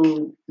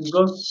 So it's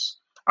just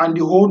and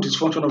the whole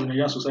dysfunction of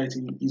Nigerian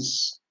society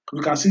is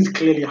we can see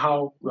clearly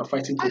how we are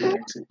fighting Mhm.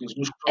 COVID-19. There's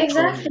no structure,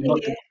 there's Exactly.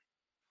 nothing.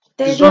 It's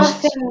There's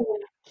just nothing.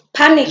 it's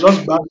Panic.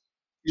 just bad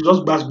it's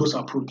just bad boss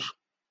approach.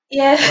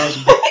 Yeah.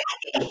 Bad boss.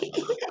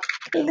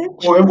 Oh,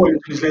 Literally. everybody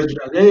please let's do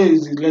that. Hey,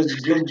 let's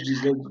do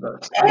this, let's do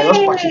that. And they're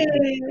just patching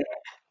things. Hey.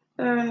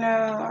 Oh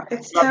no,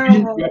 it's We are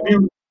being we are terrible.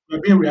 being we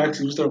are being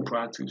reactive instead of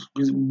proactive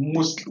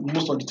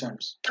most of the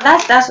times.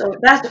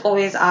 That's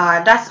always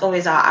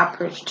our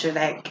approach to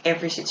like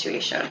every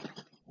situation.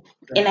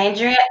 Yeah. In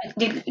Nigeria,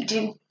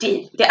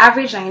 the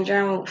average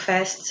Nigerian will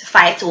first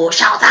fight or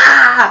shout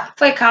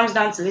before it comes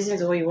down to listen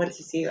to what you want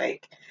to say.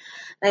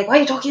 Like why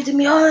you talking to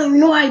me? Oh, you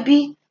know I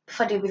be.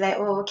 Before they be like,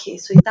 oh, okay,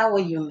 so is that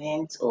what you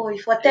meant? Oh,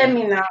 if you tell Yeah.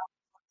 me now,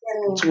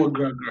 tell me. Too much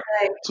gra.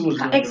 Too much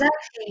Like gra.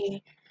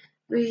 exactly,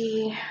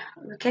 we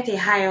get a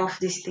high off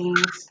these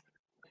things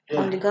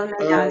from Yeah. the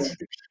government Uh, down to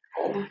the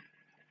people.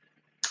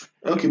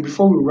 okay,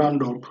 before we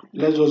round up,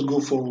 let's just go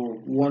for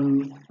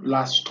one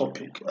last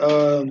topic.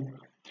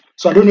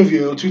 So I don't know if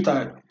you're on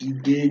Twitter the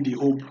day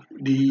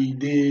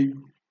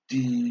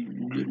the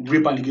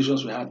rape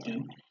allegations were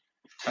happening.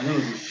 I know it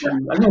was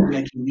I know it was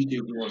like a week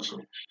ago or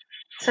so.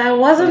 So I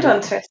wasn't Right?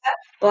 on Twitter,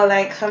 but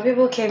like some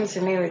people came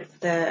to me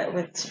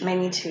with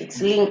many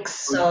tweets,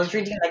 links. So I was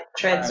reading like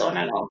threads Right. on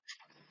and off.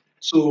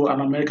 So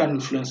an American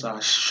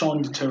influencer,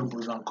 Sean the Terrible,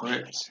 is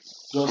correct.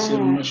 Just said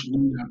Mhm. women should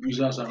be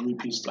abusers and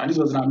rapists. And this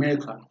was in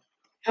America.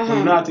 But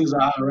you know Mhm. how things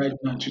are right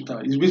now on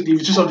Twitter. It's basically if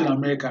you tweet something in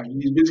America,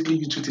 it's basically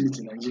you tweeting it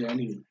in Nigeria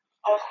anyway.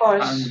 Of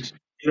course. And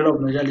a lot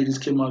of Nigerian ladies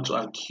came out to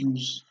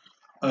accuse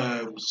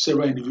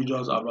several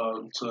individuals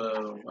about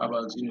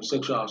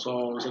sexual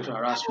assault, sexual Mhm.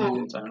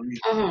 harassment, and rape.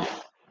 Mhm.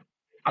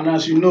 And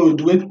as you know,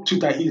 the way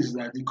Twitter is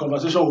that the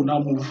conversation will now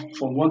move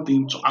from one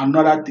thing to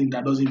another thing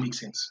that doesn't make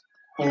sense,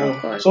 Of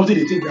or course. something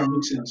they think that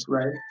makes sense,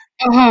 right?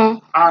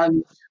 Mhm.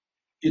 And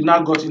it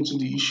now got into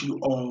the issue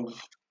of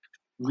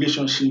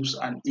relationships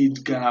and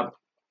age gap.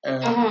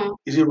 Mhm.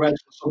 Is it right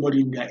for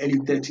somebody in their early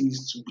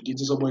 30s to be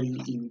dating somebody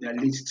in their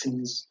late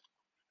teens,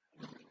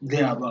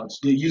 thereabouts?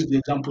 They use the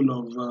example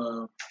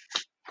of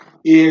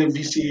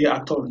AMVCA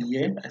Actor of the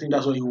Year. I think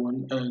that's what he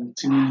won,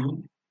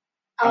 Timini.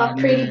 I'm a And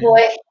pretty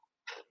boy.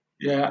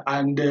 yeah,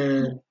 and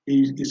a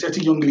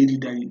certain young lady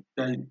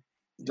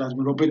that's been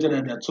reported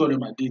that the two of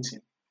them are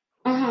dating.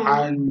 Mhm.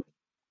 And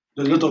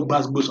there's a lot of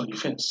basketballs on the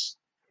fence.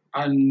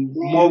 And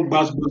Yeah. more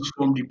basketballs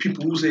from the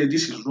people who say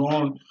this is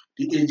wrong,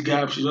 the age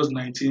gap, she's just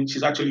 19,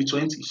 she's actually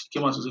 20. She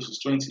came out to say she's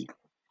 20,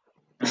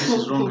 and this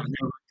is wrong and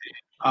everything.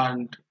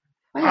 And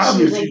Why I did have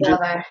she a even few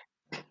bother?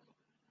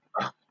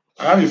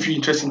 I have a few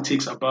interesting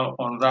takes about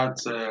I'd like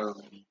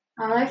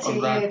to on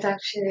hear that. it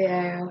actually.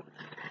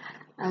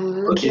 I'm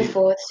looking Okay,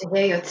 forward to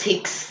hear your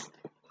takes.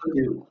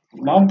 okay.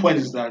 My own point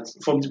is that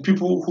from the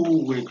people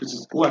who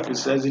are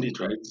criticizing it,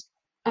 right?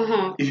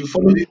 Mhm. If you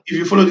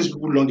follow these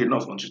people long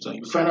enough on Twitter,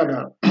 you find out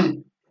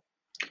that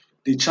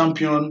they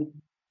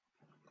champion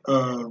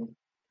um,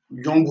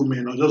 young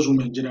women or just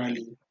women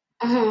generally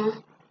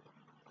Mhm.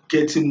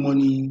 getting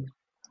money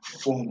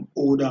from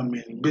older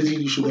men,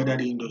 basically sugar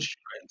daddy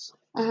industry,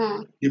 right?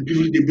 Mhm. They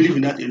believe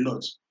in that a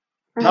lot.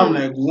 Now I'm Mhm.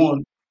 like,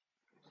 one,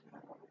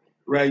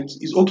 right?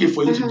 It's okay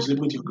for you to be Mhm.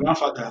 sleeping with your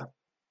grandfather,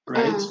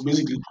 right? Mhm.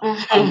 Basically,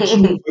 and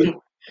Mhm.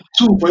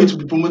 two for you to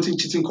be promoting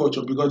cheating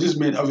culture because these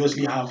men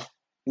obviously have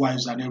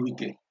wives and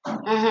everything.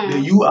 Then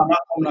Mhm. you are not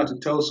coming out to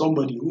tell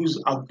somebody who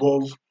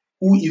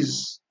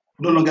is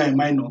no longer a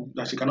minor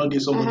that she cannot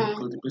date somebody Mhm.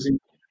 because the person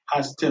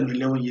has 10 or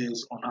 11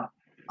 years on her.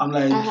 I'm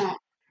like, Mhm.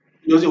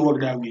 it doesn't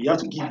work that way. You have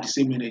to give the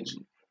same energy,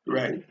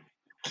 right?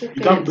 Keep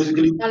You can't it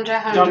basically 100, you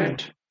can't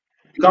 100.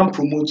 you can't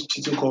promote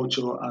cheating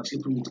culture and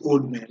sleeping with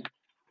old men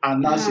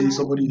and now say Mhm.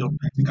 somebody of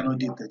 90 cannot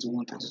date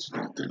 31, 32,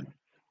 33.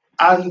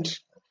 And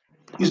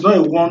it's not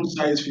a one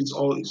size fits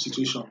all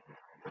situation.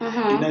 The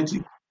Mhm.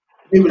 90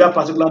 maybe that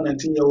particular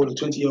 19-year-old or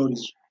 20-year-old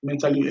is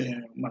mentally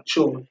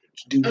mature Mhm.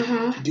 to date And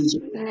somebody who's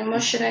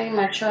emotionally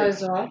mature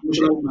as well.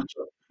 emotionally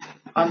mature.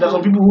 And there's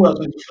some Mhm. people who are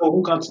 24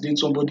 who can't date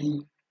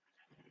somebody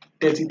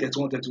 30,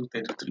 31, 32,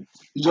 33.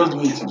 It's just the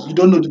way it is. You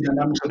don't know the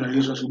dynamics of the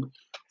relationship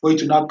for you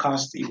to now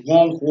cast a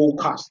one whole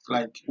cast,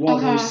 like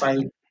one whole Mhm.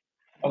 side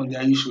on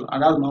their issue.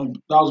 And that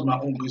was my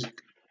own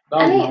basically.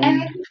 That And was my I,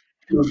 and own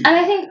POV. And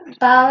I think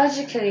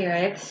biologically,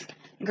 right,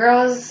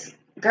 girls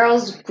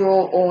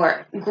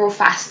grow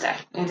faster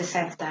in the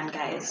sense than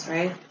guys,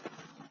 right?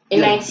 A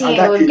Yeah, at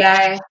that 19-year-old age.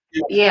 guy,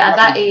 Yeah, yeah, at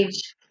at that that age.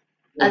 age,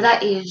 at Yeah,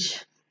 that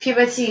age,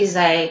 puberty is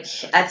like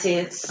at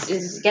its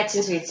is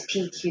getting to its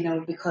peak,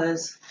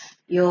 because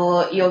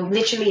you're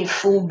literally in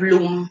full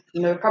bloom.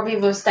 Probably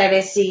even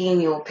started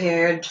seeing your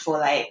period for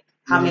like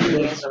how yeah, many yeah,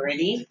 years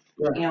already,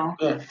 yeah, you know.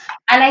 yeah,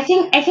 And I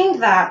think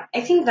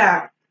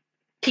that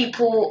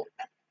people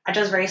are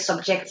just very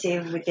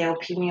subjective with their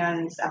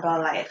opinions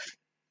about life.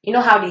 You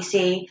know how they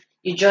say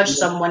you judge yeah,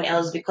 someone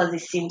else because they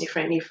seem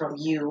differently from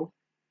you.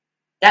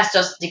 That's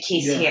just the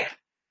case yeah. here,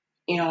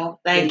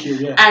 like. Okay,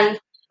 yeah, And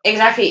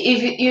exactly,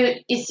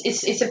 if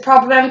it's a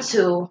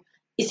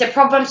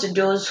problem to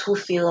those who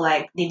feel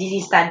like they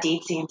didn't start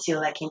dating until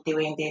like they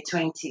were in their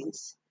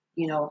 20s,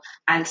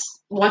 and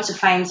want to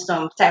find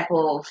some type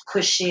of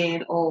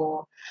cushion,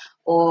 or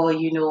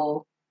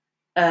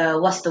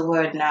what's the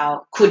word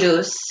now,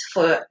 kudos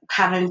for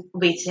having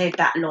waited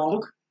that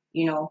long,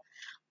 you know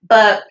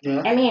but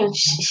yeah. I mean,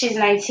 she's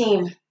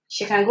 19,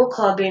 she can go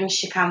clubbing,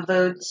 she can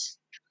vote,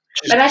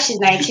 She's whether she's she's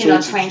 19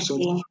 or 20. She's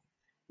 20. 20.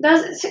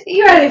 Does it's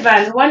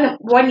irrelevant.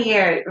 One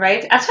year,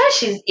 right? As far as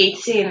she's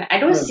 18, I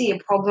don't Yeah, see a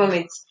problem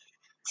with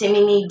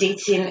Timini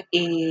dating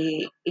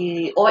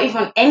a or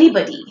even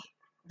anybody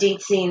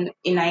dating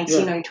a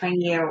yeah. 19 or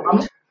 20-year I'm old.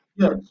 not,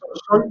 yeah.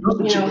 Sorry, just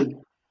to You chip know.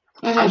 in.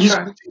 And these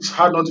Sure. things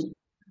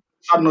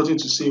had nothing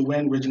to say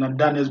when Regina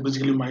Daniels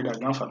basically married her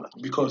grandfather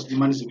because the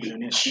man is a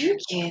billionaire. Do you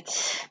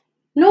get?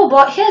 No,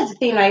 but here's the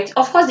thing, right?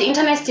 Of course, the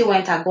internet still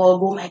went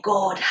agog. Oh my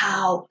God,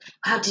 how?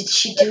 How did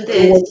she do It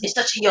this? was It's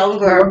such a young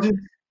it girl. wasn't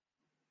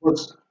but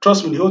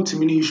trust me, the whole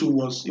Timini issue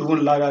was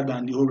even louder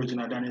than the whole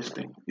Regina Daniels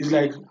thing. It's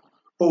like,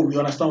 oh, we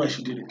understand why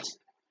she did it.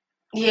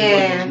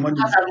 Because there was Yeah, money.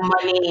 because of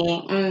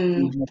money.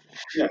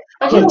 Yeah.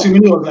 But I mean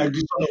Timini was like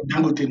this son of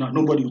Dangote now.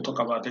 Nobody will talk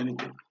about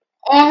anything.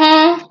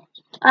 mm-hmm.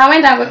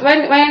 When that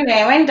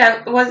when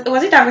that was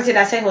it Dangote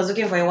that said he was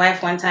looking for a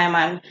wife one time,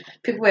 and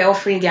people were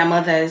offering their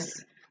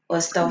mothers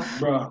or stuff.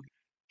 Bruh.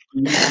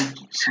 You see,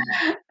 see.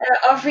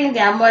 Offering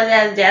their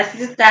mothers, their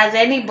sisters,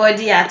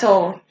 anybody at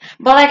all.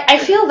 But like, I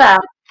feel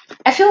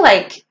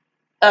like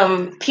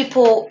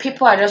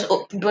people are just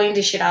blowing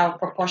this shit out of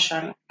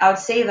proportion. I would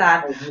say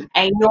that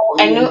I know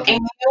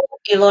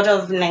a lot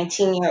of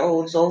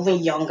 19-year-olds or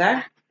even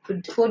younger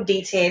who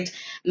dated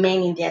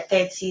men in their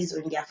 30s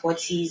or in their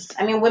 40s.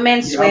 I mean,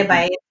 women They swear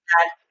by happen. it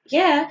that,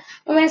 yeah,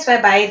 women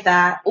swear by it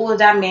that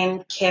older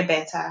men care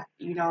better.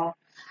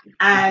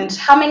 And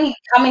how many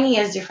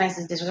years difference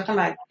is this? We're talking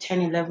about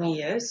 10, 11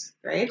 years,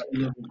 right?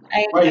 Yeah.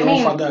 I Why I your own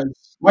mean, father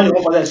is why your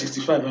own father is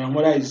 65 and your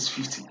mother is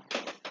 50?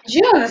 do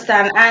you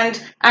understand?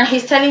 And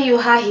he's telling you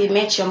how he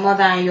met your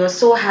mother, and you're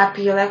so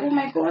happy. You're like, oh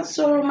my God,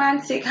 so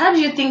romantic. How do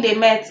you think they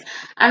met?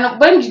 And Yeah.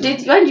 when do you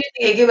think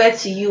they gave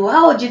birth to you?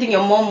 How old do you think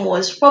your mom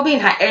was? Probably in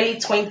her early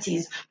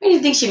 20s. When do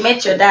you think she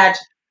met your Yeah. dad?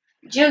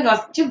 Do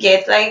you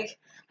get, like,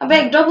 I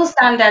beg, double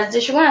standards? They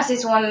should want to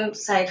sit one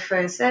side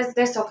first.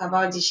 Let's talk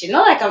about this shit.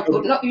 Not like I'm No,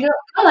 not,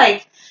 not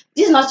like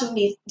this is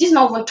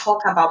not even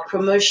talk about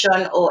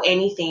promotion or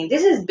anything.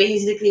 This is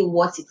basically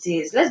what it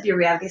is. Let's be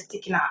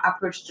realistic in our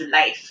approach to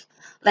life.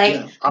 Like,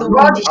 yeah. the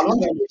world is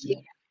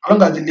changing. As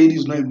long as the lady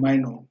is not a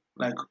minor,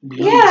 like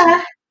below 18,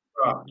 Yeah.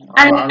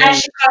 And I and don't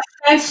she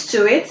consents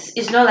to it.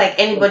 It's not like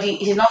anybody.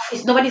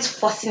 It's nobody's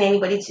forcing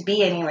anybody to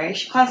be anywhere.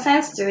 She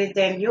consents to it.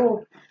 Then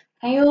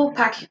can you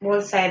pack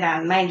one side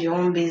and mind your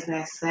own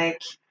business? Like,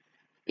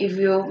 if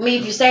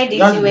you start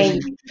that's dating the when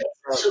basic. you get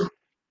to,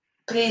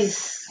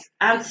 please,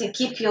 auntie,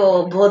 keep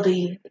your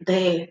body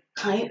there.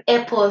 Can you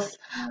help us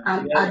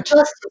and Yeah.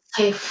 adjust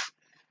yourself?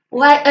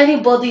 Why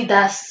anybody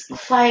that's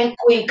fine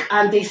quick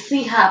and they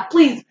see her,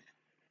 please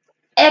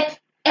help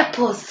help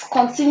us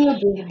continue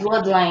the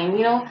bloodline.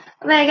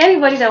 Like,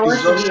 anybody that It's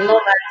wants to be just in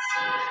love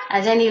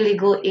at any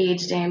legal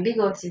age, then big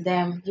up to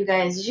them. You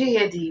guys, did you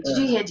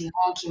uh, hear the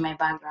honk in my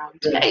background?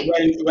 yeah. Hey,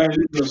 We're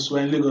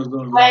in Lagos,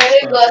 don't my worry.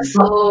 Lagos,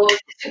 so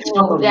these It's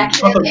part people, of they the are it's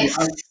part of the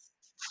careless.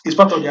 it's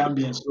part of the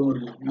ambience, don't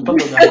worry. It's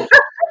part of the ambience.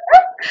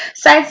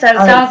 Sights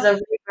and I sounds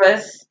of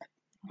Lagos.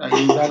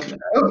 exactly.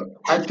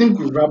 I think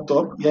we wrapped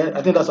up. Yeah,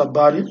 I think that's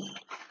about it.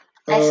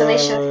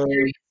 Isolation Uh,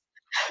 theory.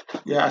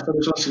 yeah,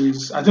 isolation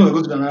series. I think we're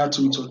going to do another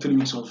 2 weeks or 3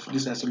 weeks of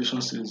this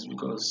isolation series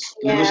because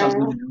Lagos has Yeah,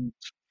 been the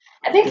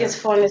I think yeah, it's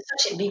fun. It's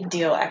such a big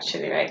deal,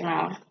 actually, right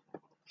now.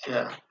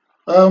 yeah.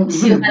 It's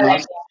been Silver a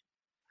blast. lining.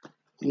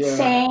 Yeah.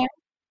 Same.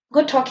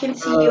 Good talking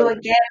to Uh, you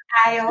again,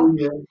 Ayo. same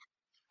here.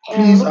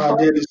 Please, Look forward our to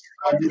dear, the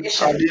our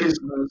conversation.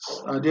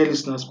 dear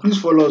listeners, please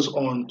follow us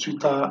on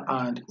Twitter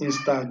and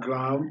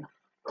Instagram.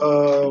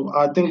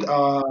 I think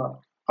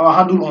our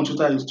handle on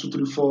Twitter is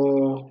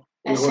 234.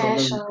 Wait, hold on,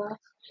 let me. Essential.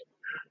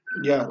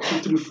 Yeah,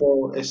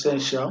 234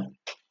 essential,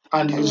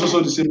 and it's Yeah.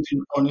 also the same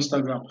thing on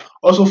Instagram.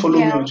 Also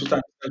follow me Yeah. on Twitter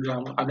and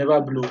Instagram. I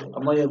never blow.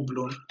 I'm not yet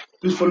blown.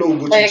 Please follow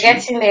But Ugochi you're too.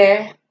 getting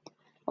there.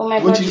 Oh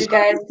my God, Ugochi's you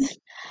guys.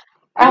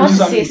 I want Ugochi's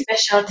to say handle a is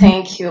special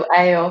thank you,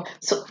 Ayo.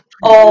 So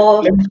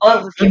let all me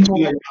all the let me spell out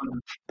people. your handle.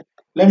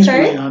 Let me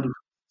spell out Sorry? your handle.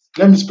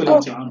 Let me spell Oh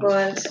out your handle.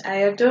 God,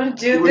 I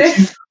don't You do will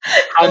see this.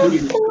 handle It's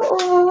is so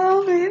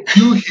overwhelming.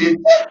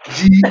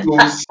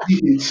 UHGOCH.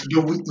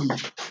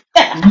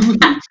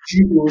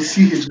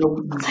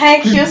 UHGOCH.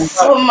 Thank Please, you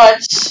so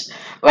much.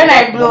 When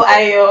I Mubad, blow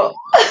Ayo,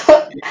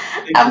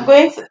 thank you.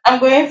 I'm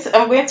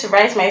going to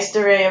write my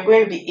story. You're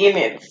going to be in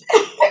it.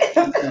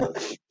 Yeah.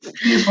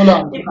 Please follow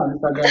on Twitter and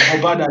Instagram,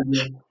 Mubad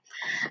Ayo.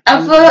 And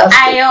And follow that's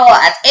Ayo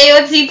at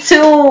AOT2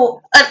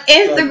 on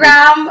yeah, good.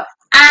 Instagram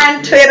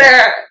and Yeah.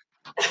 Twitter.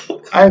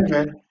 Hi,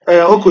 man.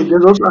 Okay,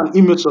 there's also an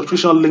email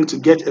subscription link to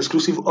get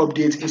exclusive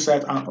updates,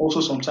 insight, and also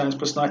sometimes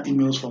personal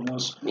emails from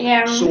us.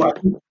 Yeah. So I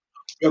think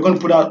we're going to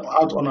put that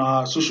out on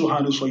our social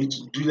handles for you to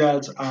do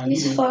that. And,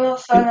 Please follow.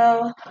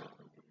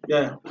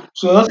 yeah.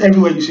 So that's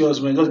everywhere you see us,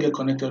 man. Just get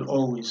connected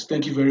always.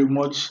 Thank you very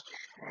much.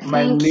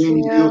 My Thank name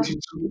is you.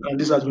 AOT2, and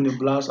this has been a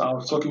blast. I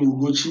was talking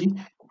with Gochi.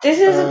 This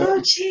is Uh,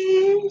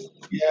 Gucci.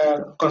 yeah,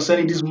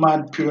 concerning this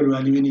mad period we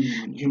are living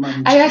in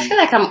human I history. feel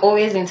like I'm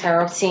always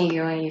interrupting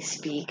you when you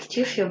speak. Do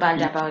you feel bad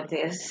about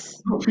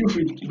this? No, feel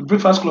free. The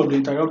Breakfast Club, they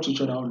interrupt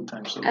each other all the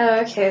time. So,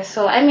 Oh, okay,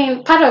 so I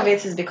mean, part of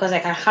it is because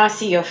like, I can't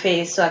see your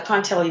face, so I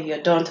can't tell if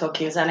you're done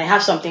talking, and I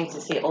have something to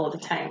say all the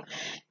time.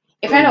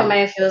 A friend of oh,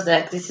 mine feels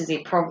like this is a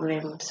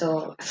problem,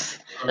 so uh,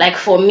 like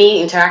for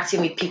me, interacting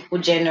with people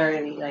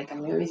generally, like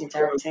I'm always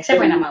interrupting, except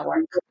when I'm at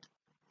work.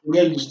 we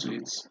get used to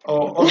it.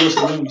 Or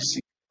obviously, when we see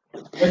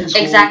when this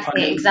whole Exactly,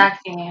 pandemic is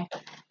exactly,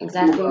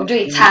 exactly. We'll over, do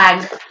a then,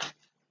 tag.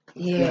 yeah,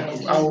 Yeah, I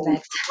just will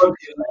like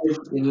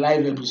record a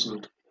live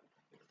episode.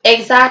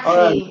 All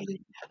right. exactly.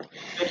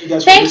 Thank you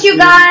guys for Thank you listening.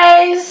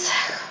 guys.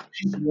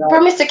 Peace out.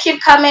 Promise to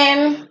keep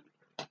coming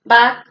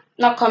back,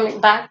 not coming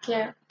back.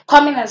 Yeah,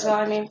 coming as well.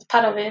 I mean,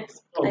 part of it,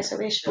 Oh, of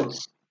isolation.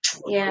 course.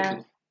 Yeah,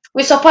 Okay.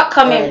 we support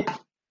All right.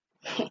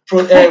 coming.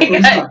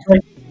 Producer.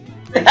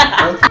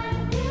 Okay.